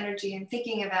time and energy in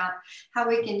thinking about how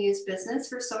we can use business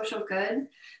for social good.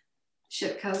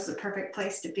 SHIFCO is the perfect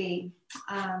place to be.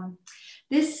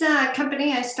 This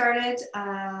company I started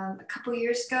a couple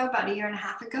years ago, about a year and a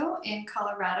half ago in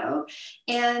Colorado,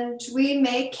 and we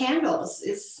make candles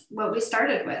is what we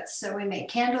started with. So we make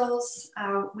candles.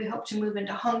 We hope to move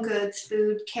into home goods,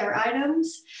 food, care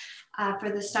items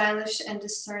for the stylish and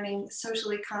discerning,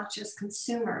 socially conscious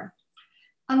consumer.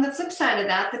 On the flip side of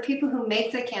that, the people who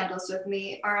make the candles with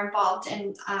me are involved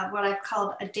in what I've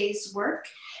called a day's work.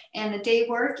 And a day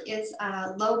work is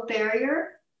a low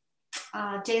barrier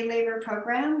day labor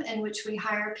program in which we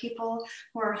hire people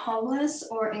who are homeless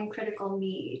or in critical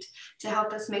need to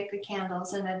help us make the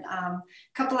candles. And then a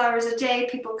couple hours a day,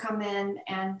 people come in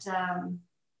and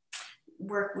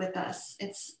work with us.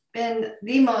 It's been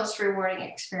the most rewarding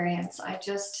experience. I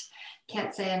just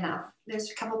can't say enough.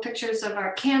 There's a couple pictures of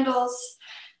our candles.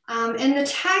 And the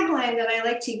tagline that I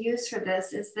like to use for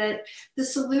this is that the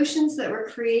solutions that we're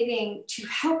creating to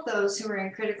help those who are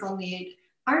in critical need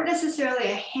aren't necessarily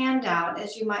a handout,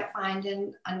 as you might find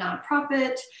in a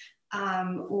nonprofit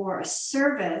or a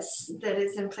service that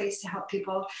is in place to help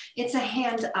people. It's a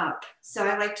hand up. So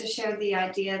I like to share the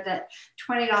idea that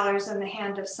 $20 in the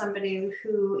hand of somebody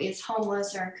who is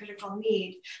homeless or in critical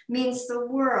need means the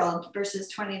world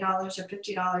versus $20 or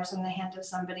 $50 in the hand of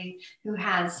somebody who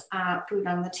has food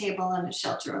on the table and a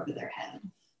shelter over their head.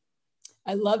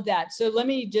 I love that. So let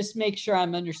me just make sure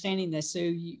I'm understanding this.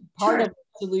 So part of what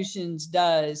Solutions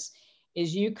does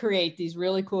is you create these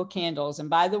really cool candles. And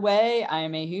by the way, I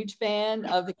am a huge fan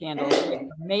of the candles. They're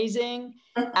amazing,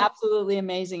 absolutely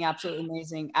amazing, absolutely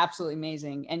amazing, absolutely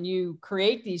amazing. And you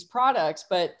create these products,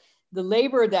 but the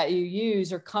labor that you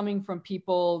use are coming from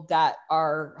people that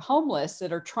are homeless,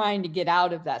 that are trying to get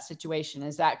out of that situation.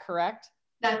 Is that correct?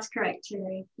 That's correct,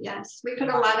 Terry. Yes, we put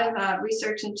a lot of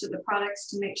research into the products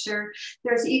to make sure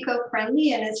they're as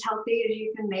eco-friendly and as healthy as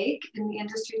you can make in the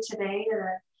industry today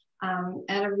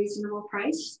at a reasonable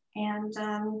price. And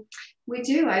we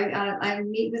do. I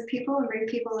meet with people and bring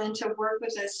people in to work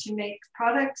with us to make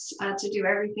products, to do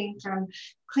everything from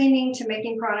cleaning to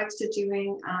making products to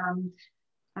doing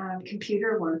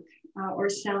computer work or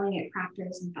selling at craft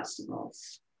fairs and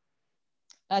festivals.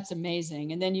 That's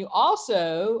amazing. And then you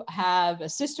also have a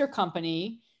sister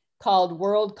company called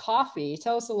World Coffee.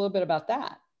 Tell us a little bit about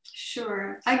that.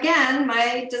 Sure. Again,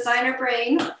 my designer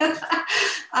brain.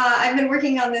 I've been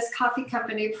working on this coffee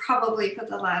company probably for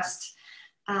the last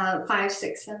 5,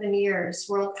 6, 7 years.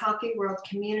 World Coffee, World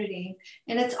Community.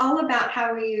 And it's all about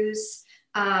how we use,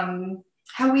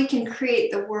 how we can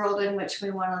create the world in which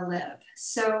we want to live.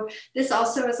 So this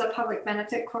also is a public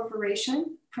benefit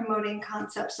corporation promoting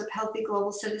concepts of healthy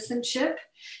global citizenship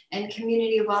and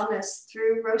community wellness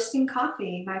through roasting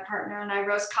coffee. My partner and I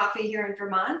roast coffee here in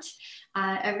Vermont.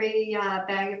 Every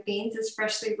bag of beans is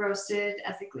freshly roasted,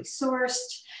 ethically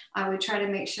sourced. We try to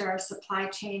make sure our supply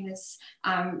chain is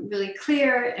really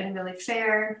clear and really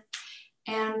fair.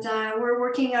 And we're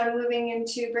working on moving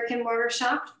into brick and mortar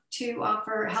shop to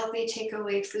offer healthy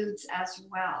takeaway foods as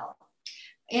well.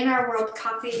 In our World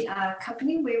Coffee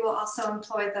company, we will also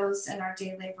employ those in our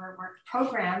day labor work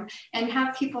program and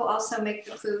have people also make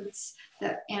the foods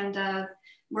and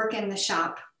work in the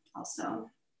shop also.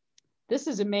 This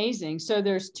is amazing. So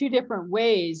there's 2 different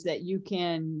ways that you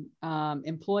can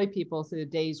employ people through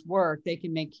the day's work. They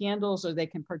can make candles or they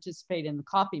can participate in the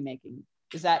coffee making.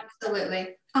 Is that?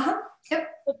 Absolutely. Yep.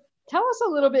 Tell us a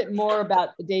little bit more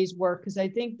about the day's work, because I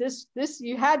think this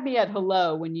you had me at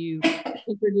hello when you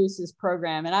introduced this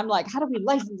program, and I'm like, how do we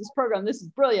license this program? This is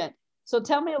brilliant. So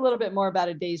tell me a little bit more about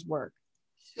a day's work.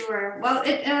 Sure. Well,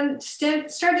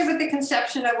 it started with the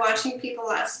conception of watching people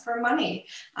ask for money,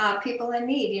 people in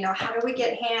need. You know, how do we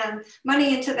get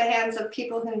money into the hands of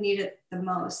people who need it the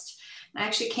most? I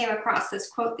actually came across this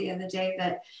quote the other day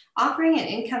that offering an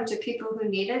income to people who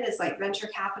need it is like venture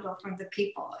capital from the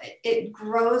people. It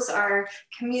grows our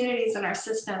communities and our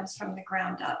systems from the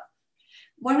ground up.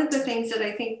 One of the things that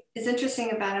I think is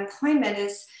interesting about employment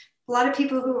is a lot of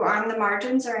people who are on the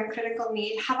margins or in critical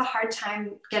need have a hard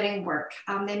time getting work.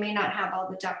 They may not have all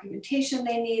the documentation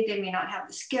they need. They may not have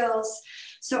the skills.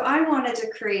 So I wanted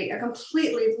to create a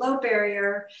completely low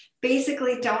barrier,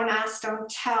 basically don't ask, don't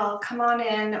tell, come on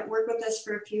in, work with us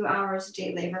for a few hours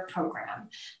day labor program.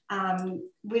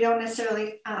 We don't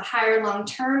necessarily hire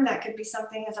long-term. That could be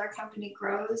something as our company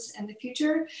grows in the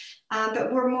future,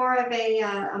 but we're more of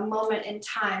a moment in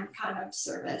time kind of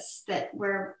service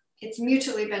where it's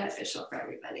mutually beneficial for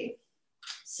everybody.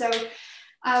 So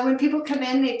when people come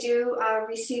in, they do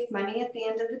receive money at the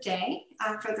end of the day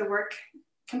for the work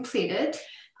completed.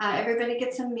 Everybody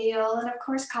gets a meal and of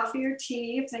course coffee or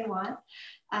tea if they want.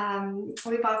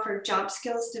 We've offered job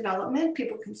skills development.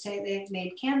 People can say they've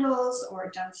made candles or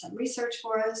done some research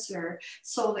for us or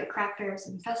sold at craft fairs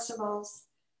and festivals.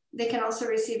 They can also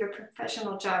receive a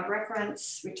professional job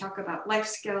reference. We talk about life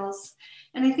skills.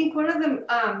 And I think one of the,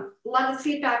 a lot of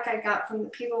feedback I got from the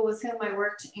people with whom I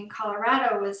worked in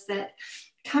Colorado was that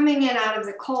coming in out of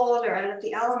the cold or out of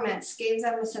the elements gave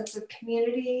them a sense of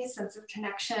community, sense of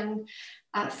connection,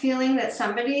 feeling that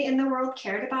somebody in the world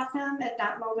cared about them at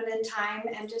that moment in time,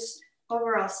 and just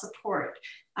overall support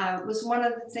was one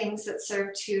of the things that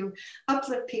served to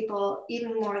uplift people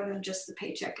even more than just the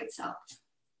paycheck itself.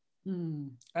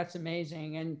 That's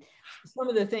amazing. And some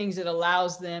of the things it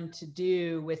allows them to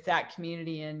do with that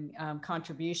community and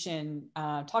contribution,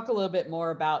 talk a little bit more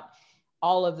about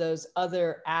all of those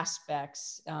other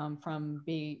aspects from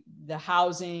the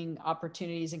housing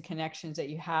opportunities and connections that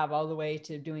you have all the way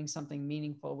to doing something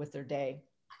meaningful with their day.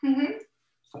 Mm-hmm.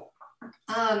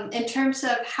 In terms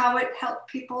of how it helped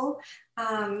people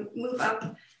move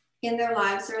up in their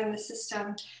lives or in the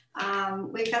system,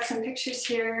 we've got some pictures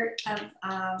here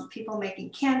of people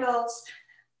making candles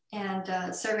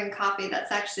and serving coffee.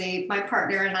 That's actually my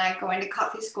partner and I going to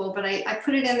coffee school, but I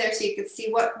put it in there so you could see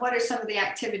what are some of the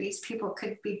activities people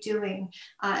could be doing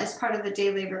as part of the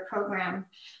day labor program.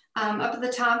 Up at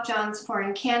the top, John's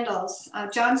pouring candles.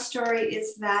 John's story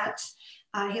is that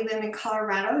he lived in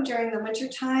Colorado during the winter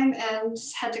time and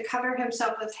had to cover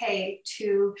himself with hay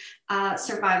to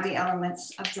survive the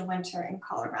elements of the winter in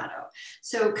Colorado.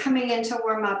 So coming in to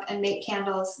warm up and make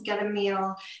candles, get a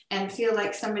meal, and feel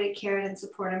like somebody cared and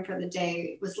support him for the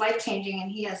day was life-changing,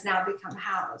 and he has now become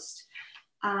housed.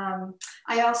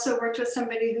 I also worked with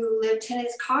somebody who lived in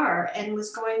his car and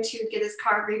was going to get his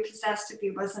car repossessed if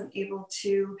he wasn't able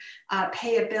to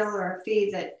pay a bill or a fee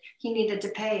that he needed to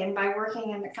pay. And by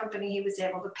working in the company, he was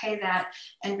able to pay that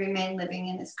and remain living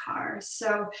in his car.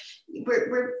 So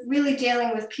we're really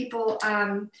dealing with people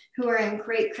who are in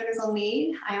great critical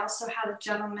need. I also had a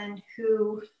gentleman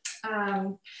who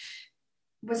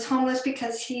was homeless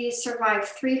because he survived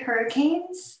 3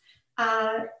 hurricanes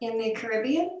in the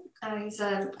Caribbean. He's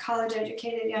a college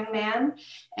educated young man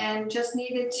and just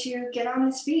needed to get on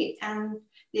his feet. And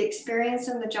the experience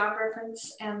and the job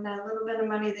reference and the little bit of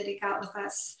money that he got with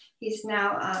us, he's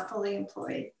now fully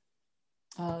employed.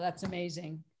 Oh, that's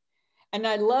amazing. And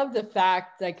I love the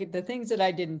fact, like the things that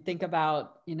I didn't think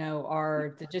about, you know,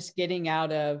 are just getting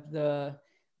out of the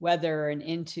weather and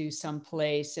into some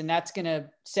place. And that's going to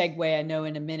segue, I know,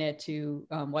 in a minute to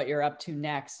what you're up to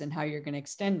next and how you're going to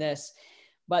extend this.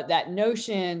 But that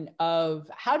notion of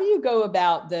how do you go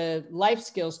about the life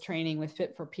skills training with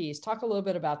Fit for Peace? Talk a little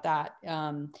bit about that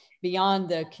beyond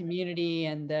the community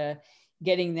and the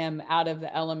getting them out of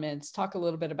the elements. Talk a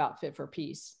little bit about Fit for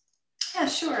Peace. Yeah,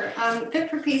 sure. Fit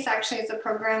for Peace actually is a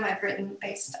program I've written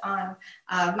based on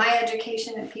my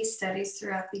education and peace studies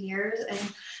throughout the years and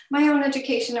my own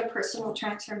education and personal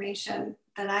transformation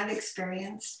that I've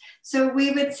experienced. So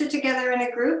we would sit together in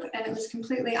a group and it was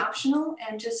completely optional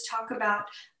and just talk about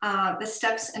the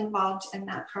steps involved in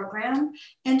that program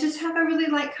and just have a really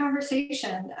light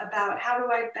conversation about how do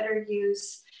I better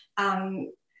use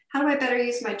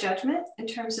my judgment in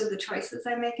terms of the choices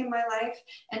I make in my life?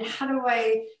 And how do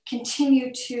I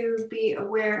continue to be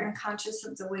aware and conscious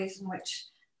of the ways in which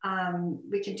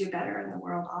we can do better in the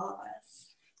world, all of us?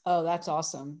 Oh, that's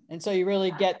awesome. And so you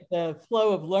really get the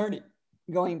flow of learning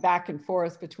going back and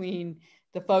forth between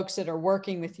the folks that are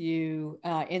working with you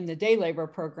in the day labor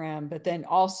program, but then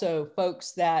also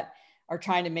folks that are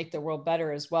trying to make the world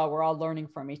better as well. We're all learning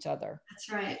from each other. That's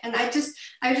right. And I just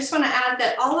want to add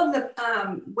that all of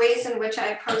the ways in which I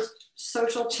approach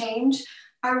social change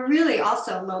are really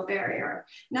also low barrier.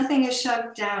 Nothing is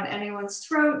shoved down anyone's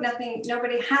throat.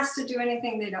 Nobody has to do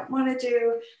anything they don't want to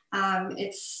do.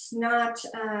 It's not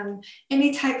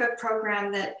any type of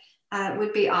program that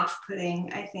would be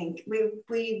off-putting, I think.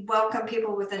 We welcome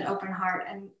people with an open heart,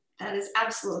 and that is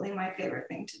absolutely my favorite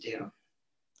thing to do.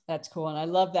 That's cool. And I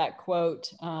love that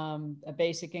quote, a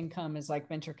basic income is like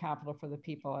venture capital for the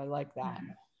people. I like that.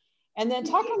 Mm-hmm. And then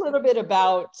talk a little bit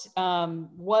about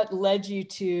what led you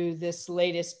to this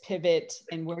latest pivot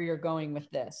and where you're going with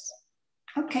this.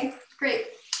 Okay, great.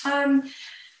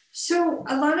 So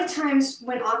a lot of times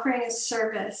when offering a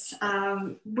service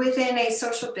within a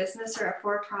social business or a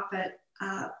for-profit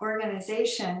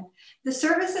organization, the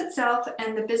service itself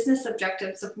and the business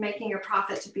objectives of making a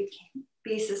profit to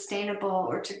be sustainable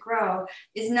or to grow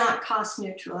is not cost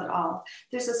neutral at all.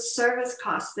 There's a service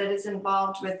cost that is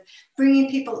involved with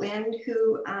bringing people in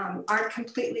who aren't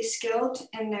completely skilled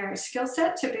in their skill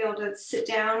set to be able to sit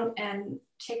down and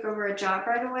take over a job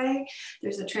right away.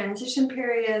 There's a transition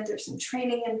period, there's some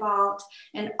training involved,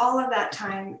 and all of that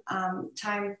time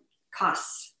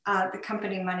costs the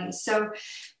company money. So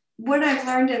what I've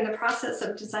learned in the process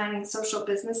of designing social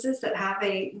businesses that have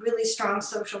a really strong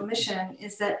social mission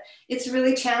is that it's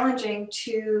really challenging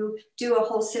to do a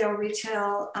wholesale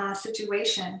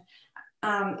situation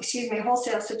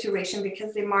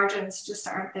because the margins just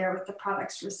aren't there with the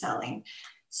products we're selling.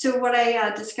 So what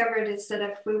I discovered is that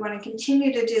if we want to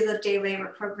continue to do the day labor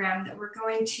program, that we're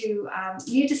going to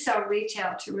need to sell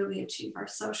retail to really achieve our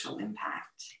social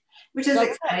impact, which is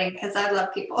exciting because I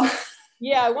love people.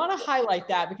 Yeah, I want to highlight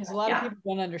that because a lot of people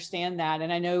don't understand that.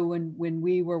 And I know when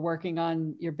we were working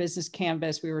on your business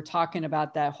canvas, we were talking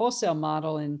about that wholesale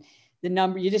model and the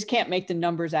number, you just can't make the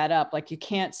numbers add up. Like you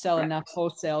can't sell enough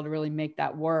wholesale to really make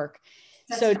that work.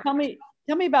 So tell me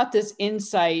about this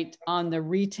insight on the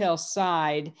retail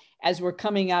side as we're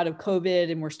coming out of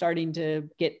COVID and we're starting to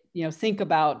get, think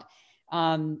about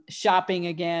shopping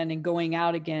again and going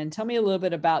out again. Tell me a little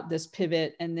bit about this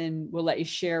pivot and then we'll let you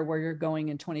share where you're going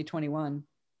in 2021.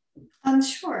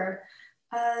 Sure.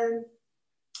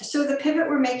 So the pivot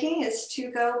we're making is to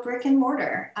go brick and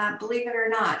mortar, believe it or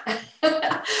not.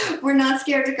 We're not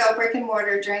scared to go brick and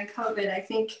mortar during COVID. I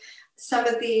think some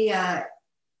of the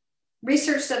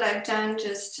research that I've done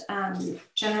just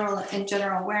general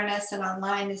awareness and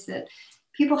online is that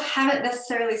people haven't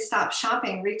necessarily stopped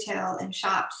shopping retail in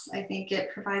shops. I think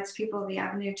it provides people the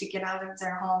avenue to get out of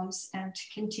their homes and to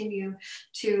continue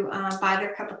to buy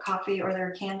their cup of coffee or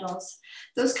their candles.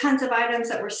 Those kinds of items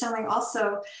that we're selling,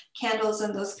 also candles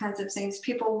and those kinds of things,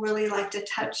 people really like to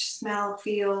touch, smell,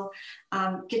 feel,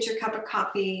 get your cup of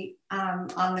coffee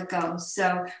on the go.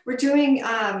 So we're doing,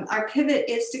 our pivot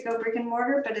is to go brick and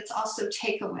mortar, but it's also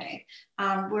takeaway.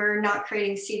 We're not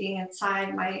creating seating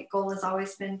inside. My goal has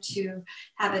always been to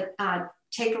have a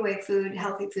takeaway food,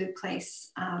 healthy food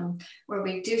place where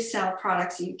we do sell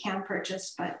products that you can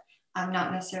purchase, but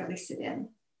not necessarily sit in.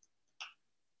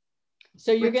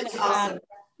 So you're going to have,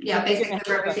 yeah, basically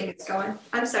where everything is going.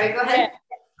 I'm sorry, go ahead. Yeah.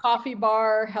 Coffee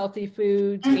bar, healthy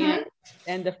foods,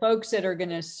 and the folks that are going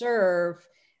to serve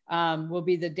will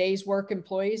be the Day's Work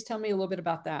employees. Tell me a little bit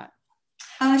about that.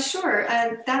 Sure.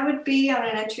 That would be on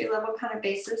an entry-level kind of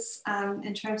basis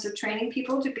in terms of training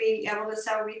people to be able to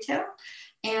sell retail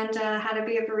and how to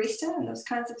be a barista and those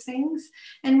kinds of things.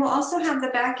 And we'll also have the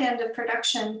back end of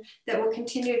production that will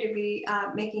continue to be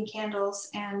making candles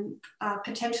and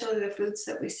potentially the foods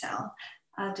that we sell,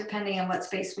 depending on what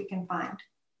space we can find.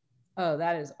 Oh,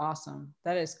 that is awesome.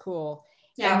 That is cool.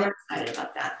 Yeah, we're excited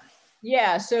about that.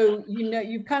 Yeah, so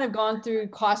you've kind of gone through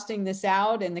costing this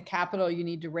out and the capital you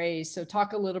need to raise. So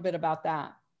talk a little bit about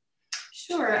that.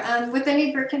 Sure. With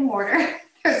any brick and mortar,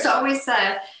 there's always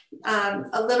a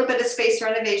little bit of space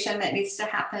renovation that needs to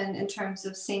happen in terms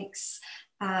of sinks,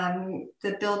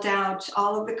 the build out.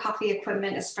 All of the coffee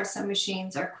equipment, espresso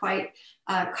machines are quite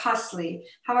costly.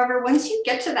 However, once you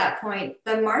get to that point,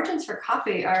 the margins for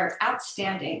coffee are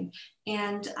outstanding.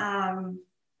 And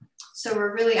so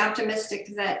we're really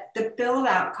optimistic that the build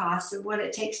out costs of what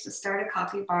it takes to start a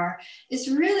coffee bar is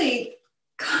really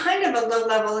kind of a low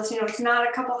level. It's, it's not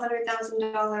a couple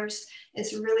 $100,000.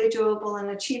 It's really doable and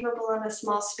achievable in a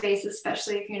small space,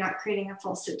 especially if you're not creating a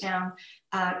full sit down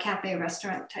cafe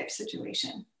restaurant type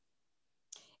situation.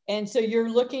 And so you're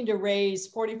looking to raise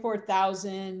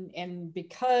 44,000, and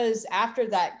because after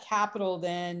that capital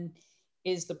then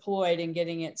is deployed and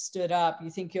getting it stood up, you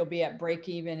think you'll be at break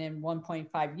even in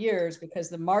 1.5 years because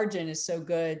the margin is so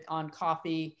good on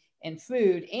coffee and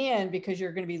food, and because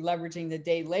you're going to be leveraging the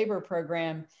day labor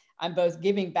program on both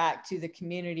giving back to the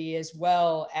community as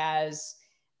well as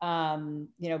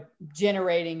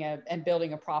generating and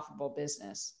building a profitable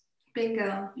business.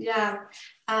 Bingo. Yeah.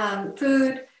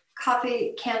 Food,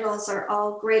 coffee, candles are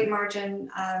all great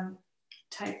margin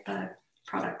type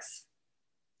products.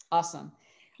 Awesome.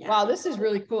 Yeah. Wow, this is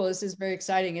really cool. This is very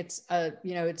exciting. It's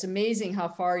it's amazing how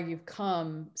far you've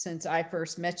come since I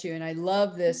first met you, and I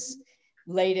love this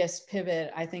latest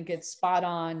pivot. I think it's spot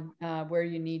on where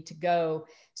you need to go.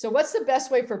 So what's the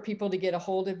best way for people to get a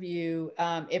hold of you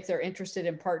if they're interested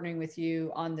in partnering with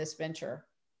you on this venture?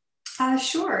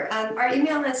 Sure. Our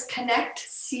email is connect,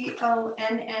 CONNECT,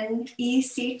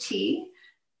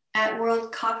 at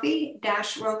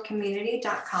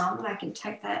worldcoffee-worldcommunity.com. And I can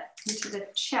type that into the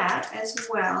chat as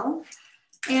well.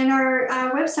 And our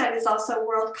website is also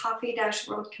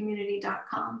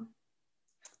worldcoffee-worldcommunity.com.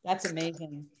 That's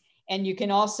amazing. And you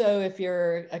can also, if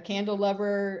you're a candle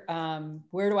lover,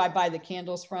 where do I buy the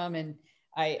candles from? And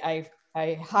I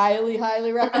highly,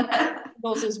 highly recommend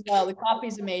candles as well. The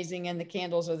coffee's amazing and the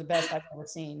candles are the best I've ever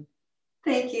seen.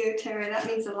 Thank you, Tara. That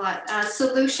means a lot.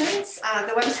 Solutions.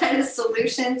 The website is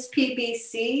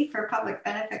solutionspbc for public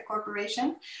benefit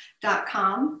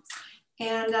corporation.com.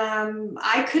 And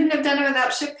I couldn't have done it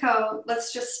without ShipCo.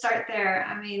 Let's just start there.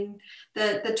 I mean,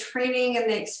 the training and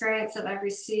the experience that I've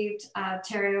received,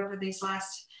 Terry, over these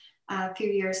last few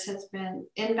years has been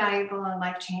invaluable and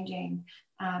life-changing.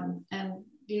 And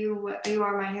you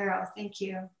are my hero. Thank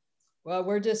you. Well,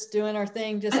 we're just doing our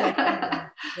thing, just like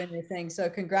doing your thing. So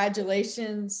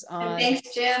congratulations on. And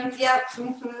thanks, Jim. Yep.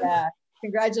 Mm-hmm. Yeah.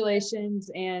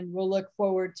 Congratulations, and we'll look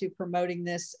forward to promoting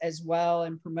this as well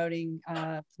and promoting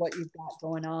what you've got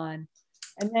going on.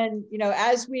 And then,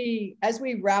 as we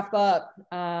wrap up,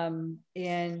 and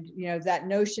that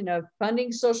notion of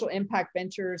funding social impact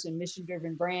ventures and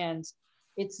mission-driven brands,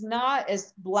 it's not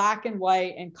as black and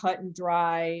white and cut and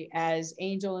dry as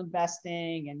angel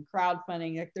investing and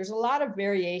crowdfunding. Like, there's a lot of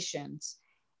variations,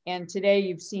 and today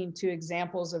you've seen two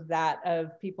examples of that,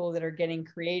 of people that are getting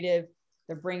creative.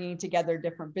 They're bringing together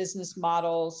different business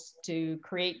models to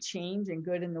create change and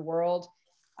good in the world.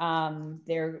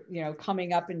 They're,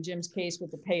 coming up in Jim's case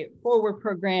with the Pay It Forward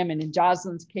program, and in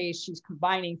Jocelyn's case, she's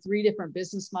combining 3 different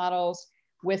business models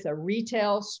with a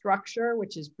retail structure,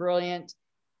 which is brilliant,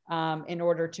 in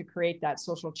order to create that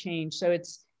social change. So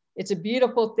it's a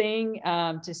beautiful thing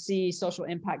to see social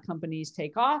impact companies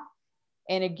take off.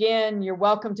 And again, you're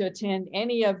welcome to attend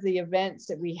any of the events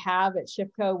that we have at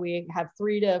ShipCo. We have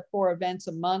 3 to 4 events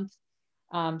a month.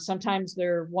 Sometimes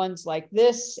they're ones like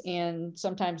this, and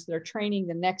sometimes they're training.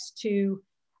 The next 2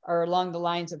 are along the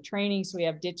lines of training. So we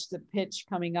have Ditch the Pitch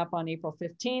coming up on April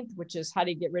 15th, which is how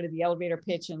to get rid of the elevator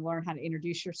pitch and learn how to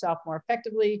introduce yourself more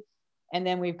effectively. And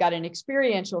then we've got an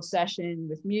experiential session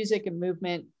with music and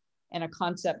movement and a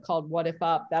concept called What If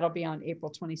Up. That'll be on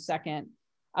April 22nd.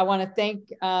 I want to thank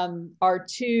our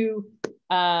two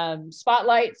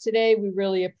spotlights today. We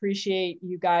really appreciate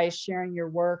you guys sharing your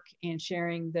work and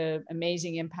sharing the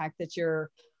amazing impact that you're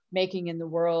making in the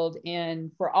world.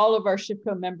 And for all of our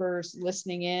SHIFCO members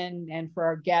listening in, and for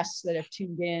our guests that have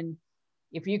tuned in,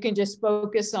 if you can just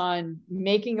focus on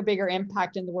making a bigger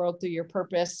impact in the world through your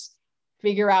purpose,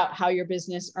 figure out how your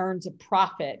business earns a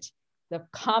profit. The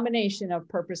combination of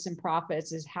purpose and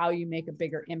profits is how you make a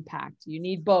bigger impact. You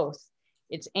need both.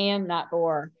 It's and, not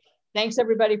or. Thanks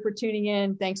everybody for tuning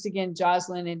in. Thanks again,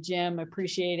 Jocelyn and Jim.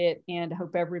 Appreciate it. And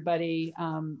hope everybody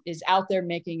is out there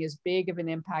making as big of an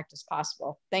impact as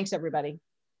possible. Thanks everybody.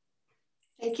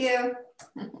 Thank you.